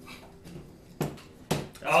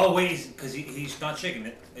 Oh wait, because he's not shaking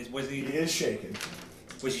it. Was He he? is shaken.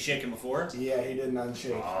 Was he shaking before? Yeah, he didn't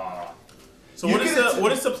unshake. Ah. So You what is get the it what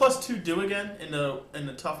does the +2 do again in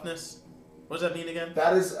the toughness? What does that mean again?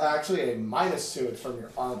 That is actually a -2. It's from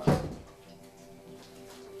your armor.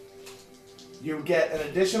 You get an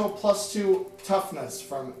additional +2 toughness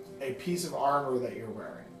from a piece of armor that you're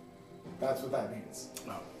wearing. That's what that means.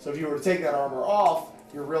 Oh. So if you were to take that armor off,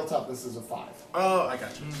 your real toughness is a 5. Oh, I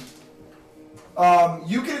got you.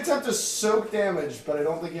 You can attempt to soak damage, but I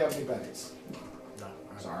don't think you have any bennies. No.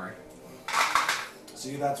 Sorry.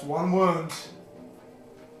 See, that's 1 wound.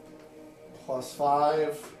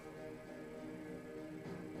 +5.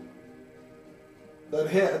 That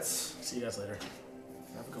hits. See you guys later.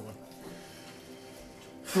 Have a good one.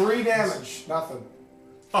 3 damage. Nothing.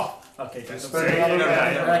 Oh, okay, guys. Spend another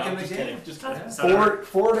Back in the Just game. kidding. Just kidding. It's not over.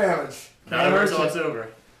 4 damage. Not over until it's over.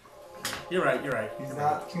 You're right. He's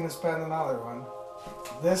not going to spend another one.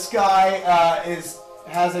 This guy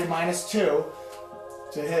has a -2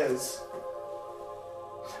 to his.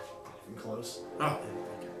 Close. Oh.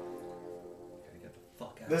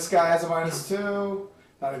 This guy has a -2.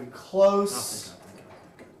 Not even close.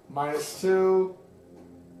 -2.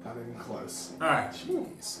 Not even close. Alright.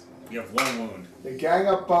 Jeez. You have 1 wound. The gang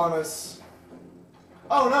up bonus.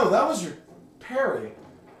 Oh no, that was your parry.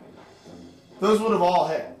 Those would have all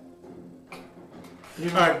hit. You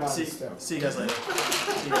have Alright, see -2. you guys later. See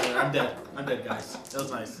you guys later. I'm dead, guys. That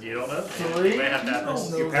was nice. You don't know? 3? You may have to have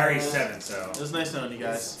this. Your parry's 7, so. It was nice knowing you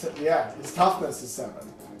guys. Yeah, his toughness is 7.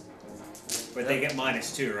 But they get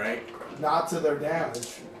 -2, right? Not to their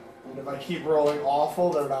damage. And if I keep rolling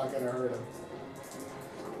awful, they're not going to hurt him.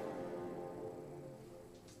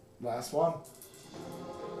 Last one.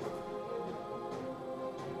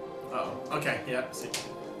 Uh-oh. Okay, yeah, see.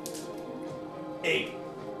 8.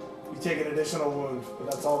 You take an additional wound,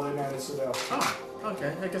 but that's all they managed to do. Oh,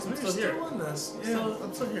 okay. I guess I'm still here. Still in this. I'm Yeah.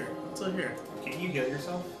 still here. I'm still here. Can you heal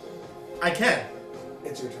yourself? I can.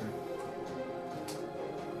 It's your turn.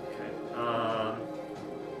 Okay.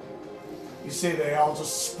 You see they all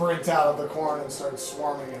just sprint out of the corn and start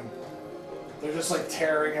swarming him. They're just like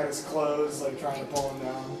tearing at his clothes, like trying to pull him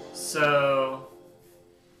down. So,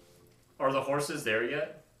 are the horses there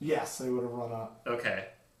yet? Yes, they would have run up. Okay.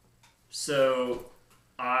 So,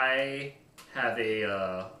 I have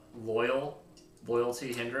a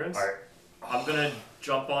loyalty hindrance. Alright. I'm gonna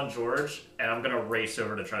jump on George and I'm gonna race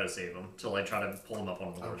over to try to save him till I try to pull him up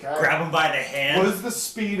on the horse. Okay. Grab him by the hand. What is the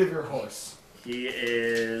speed of your horse? He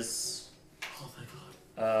is. Oh my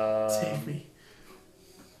god. Save Um, me.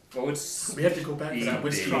 what would We have to go back to that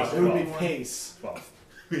whiskey. Speed. It would be 12. pace. 12.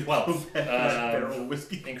 We have to 12. go back to that barrel of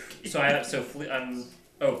whiskey. So I have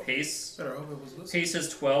pace. Better hope it was this. Pace is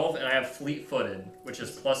 12, and I have fleet-footed, which is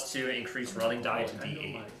 +2 increased running die to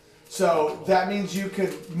D8. So that means you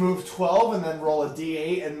could move 12 and then roll a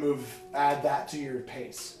d8 and add that to your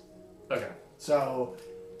pace. Okay. So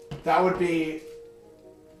that would be,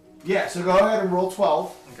 yeah, so go ahead and roll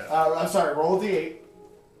 12. Okay. I'm sorry, roll a d8.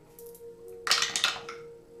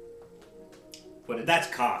 But that's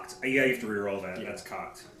cocked. You have to reroll that. Yeah. That's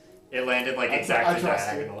cocked. It landed like I exactly trust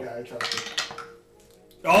diagonal. you. Yeah, I trust you.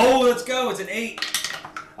 Oh, let's go. It's an 8.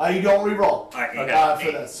 You don't reroll Alright, Okay.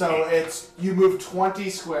 for this. So it's, you move 20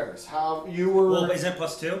 squares. How you were... Well, is that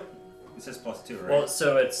 +2? It says +2, right? Well,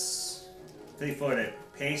 so it's 3-footed.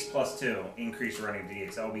 Pace +2. Increased running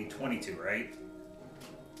d8. So that would be 22, right?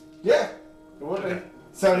 Yeah, it would Okay. be.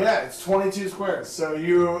 So yeah, it's 22 squares. So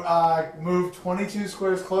you move 22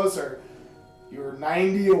 squares closer. You're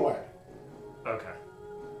 90 away. okay.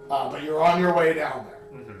 But you're on your way down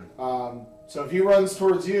there. Mm-hmm. So if he runs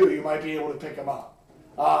towards you, you might be able to pick him up.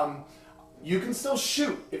 You can still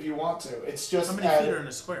shoot if you want to. It's just How many feet are in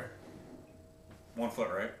a square? 1 foot,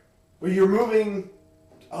 right? well, you're moving.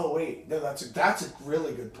 Oh wait, no, that's a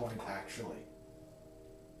really good point actually.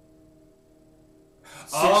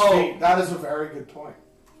 6 Oh. feet. That is a very good point.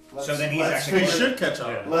 So then he's let's actually- We figure- should catch up.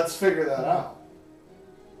 Yeah. Let's figure that out.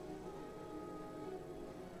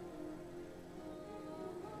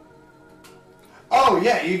 Oh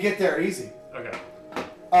yeah, you get there easy. Okay.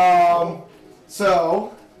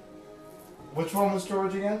 So which one was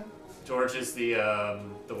George again? George is the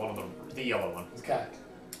one on the yellow one. Okay.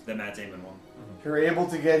 The Matt Damon one. You're able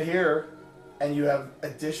to get here, and you have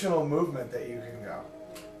additional movement that you can go.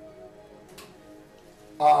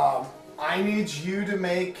 I need you to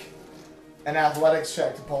make an athletics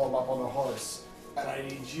check to pull him up on the horse, and I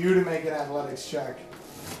need you to make an athletics check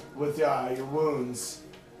with your wounds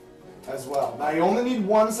as well. Now you only need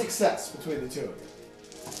 1 success between the two of you.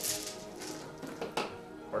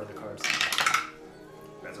 Part of the cards.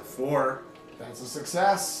 That's a 4. That's a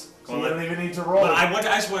success. So you Well, don't even need to roll. But I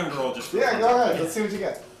just wanted to roll just for Yeah, fun. go ahead. Let's see what you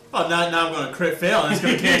get. Oh, now I'm going to crit fail and it's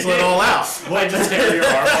going to cancel it all out. What? Just tear your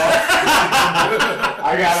arm off?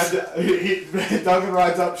 I got it. Duncan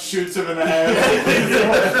rides up, shoots him in the head.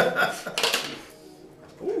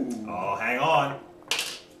 Oh, hang on.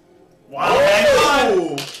 Wow. Hang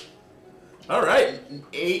on. Oh! All right,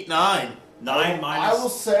 8, 9. 9 I minus. will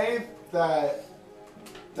say that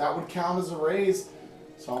would count as a raise.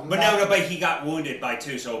 So I'm But not, no, but he got wounded by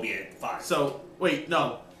 2, so it'll be a 5. So, wait,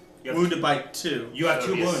 no. You have- Wounded by 2. You have So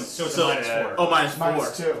 2 he's- wounds, so it's so- a -4. Oh, minus 4.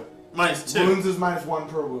 -2. Minus 2. Wounds is -1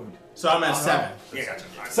 per wound. So I'm at 7. Yeah, gotcha.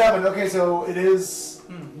 Alright. 7. Okay, so it is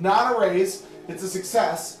not a raise. It's a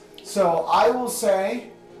success. So I will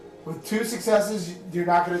say, with 2 successes, you're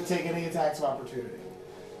not going to take any attacks of opportunity.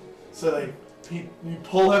 So you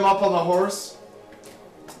pull him up on the horse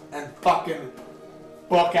and fucking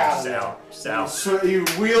book out of there. You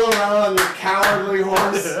wheel around on your cowardly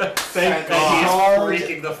horse. Thank God. He's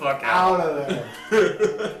freaking the fuck out of there.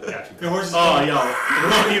 Gotcha. The horse is love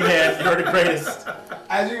you, man. You're the greatest.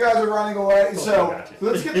 As you guys are running away, so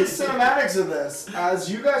let's get the cinematics of this.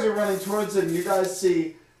 As you guys are running towards him, you guys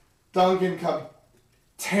see Duncan come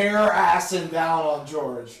tear-assing down on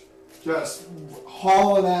George. Just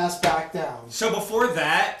hauling ass back down. So before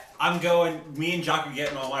that, I'm going, me and Jock are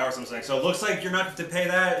getting all my horse. I'm like, so it looks like you're not going to pay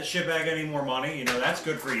that shitbag any more money. You know, that's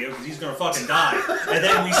good for you, because he's going to fucking die. And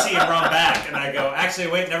then we see him run back, and I go, actually,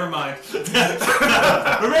 wait, never mind.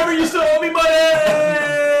 Remember, you still owe me money!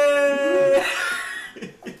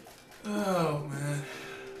 Oh, man.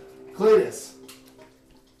 Cletus.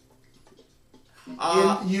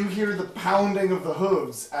 You hear the pounding of the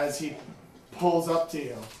hooves as he pulls up to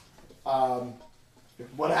you.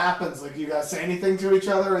 What happens? Like, you guys say anything to each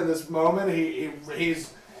other in this moment?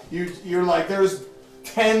 You're like, there's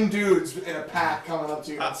 10 dudes in a pack coming up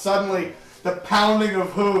to you, and suddenly the pounding of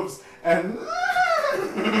hooves and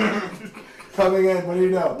coming in. What do you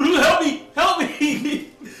know? Help me! Help me!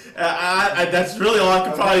 That's really all I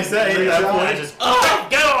can probably say at that point. I just,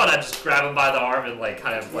 get on! I just grab him by the arm and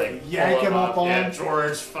kind of yank him up on. Yeah,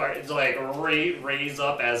 George raise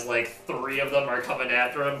up as 3 of them are coming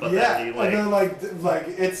after him, but then he and then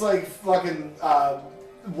it's like fucking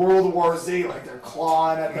World War Z, like they're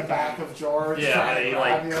clawing at the back of George. Yeah,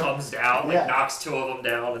 and he comes down, knocks 2 of them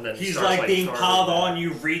down, and then he's starts, being piled on.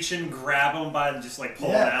 You reach and grab him by and just pull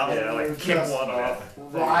him out. Yeah, kick one off.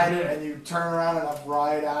 Ride it, and you turn around and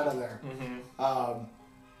ride out of there. Mm-hmm.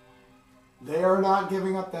 They are not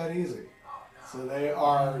giving up that easy. So they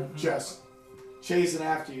are just chasing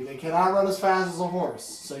after you. They cannot run as fast as a horse.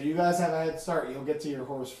 So you guys have a head start. You'll get to your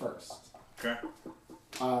horse first. Okay.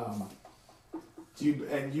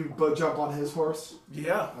 You jump on his horse?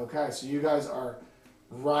 Yeah. Okay, so you guys are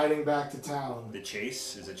riding back to town. The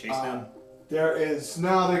chase? Is it chase now?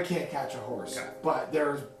 They can't catch a horse. Okay. But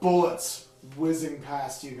there's bullets whizzing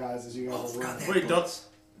past you guys as you guys are running. Wait,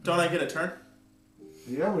 don't I get a turn?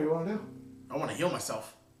 Yeah, what do you want to do? I want to heal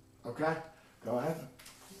myself. Okay, go ahead.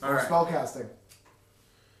 All right. Spellcasting.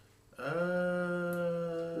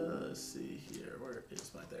 Let's see here. Where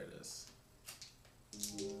is my? There it is.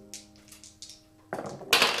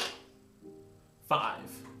 5.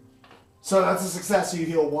 So that's a success. So you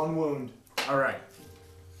heal 1 wound. All right.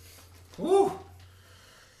 Woo.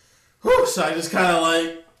 Whew. So I just kind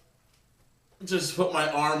of just put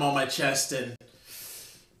my arm on my chest and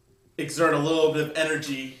exert a little bit of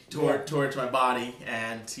energy towards my body,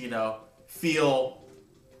 and feel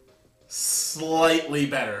slightly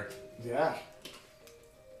better. Yeah.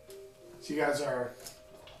 So you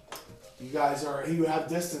have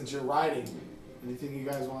distance. You're riding. Anything you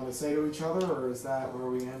guys want to say to each other, or is that where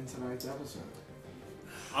we end tonight's episode?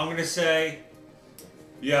 I'm gonna say,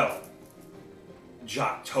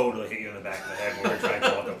 Jock totally hit you in the back of the head when we were trying to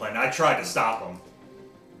go up the plane. I tried to stop him.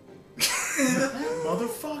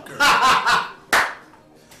 Motherfucker.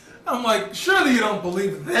 I'm like, surely you don't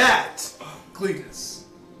believe that, Cletus.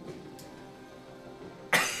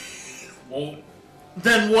 Well,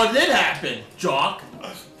 then what did happen, Jock?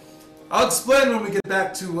 I'll explain when we get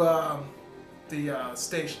back to the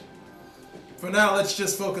station. For now, let's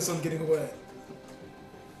just focus on getting away.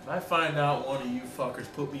 If I find out one of you fuckers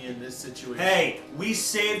put me in this situation... Hey, we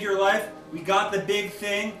saved your life. We got the big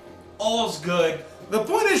thing. All's good. The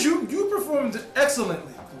point is, you performed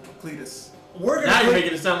excellently, Cletus. Now you're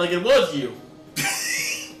making it sound like it was you.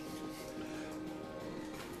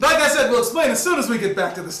 Like I said, we'll explain as soon as we get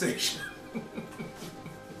back to the station.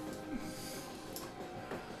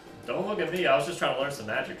 Don't look at me. I was just trying to learn some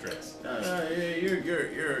magic tricks. You're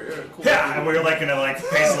a cool. Yeah, and we were gonna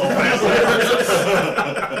pace a little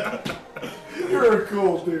faster. You're a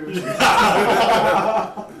cool dude.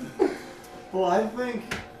 Well, I think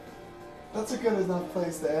that's a good enough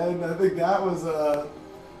place to end. I think that was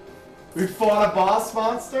we fought a boss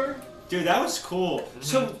monster. Dude, that was cool. Mm-hmm.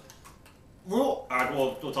 So we'll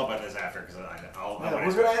talk about this after because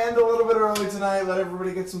we're gonna end a little bit early tonight. Let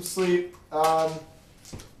everybody get some sleep.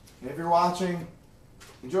 If you're watching,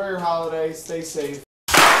 enjoy your holiday. Stay safe.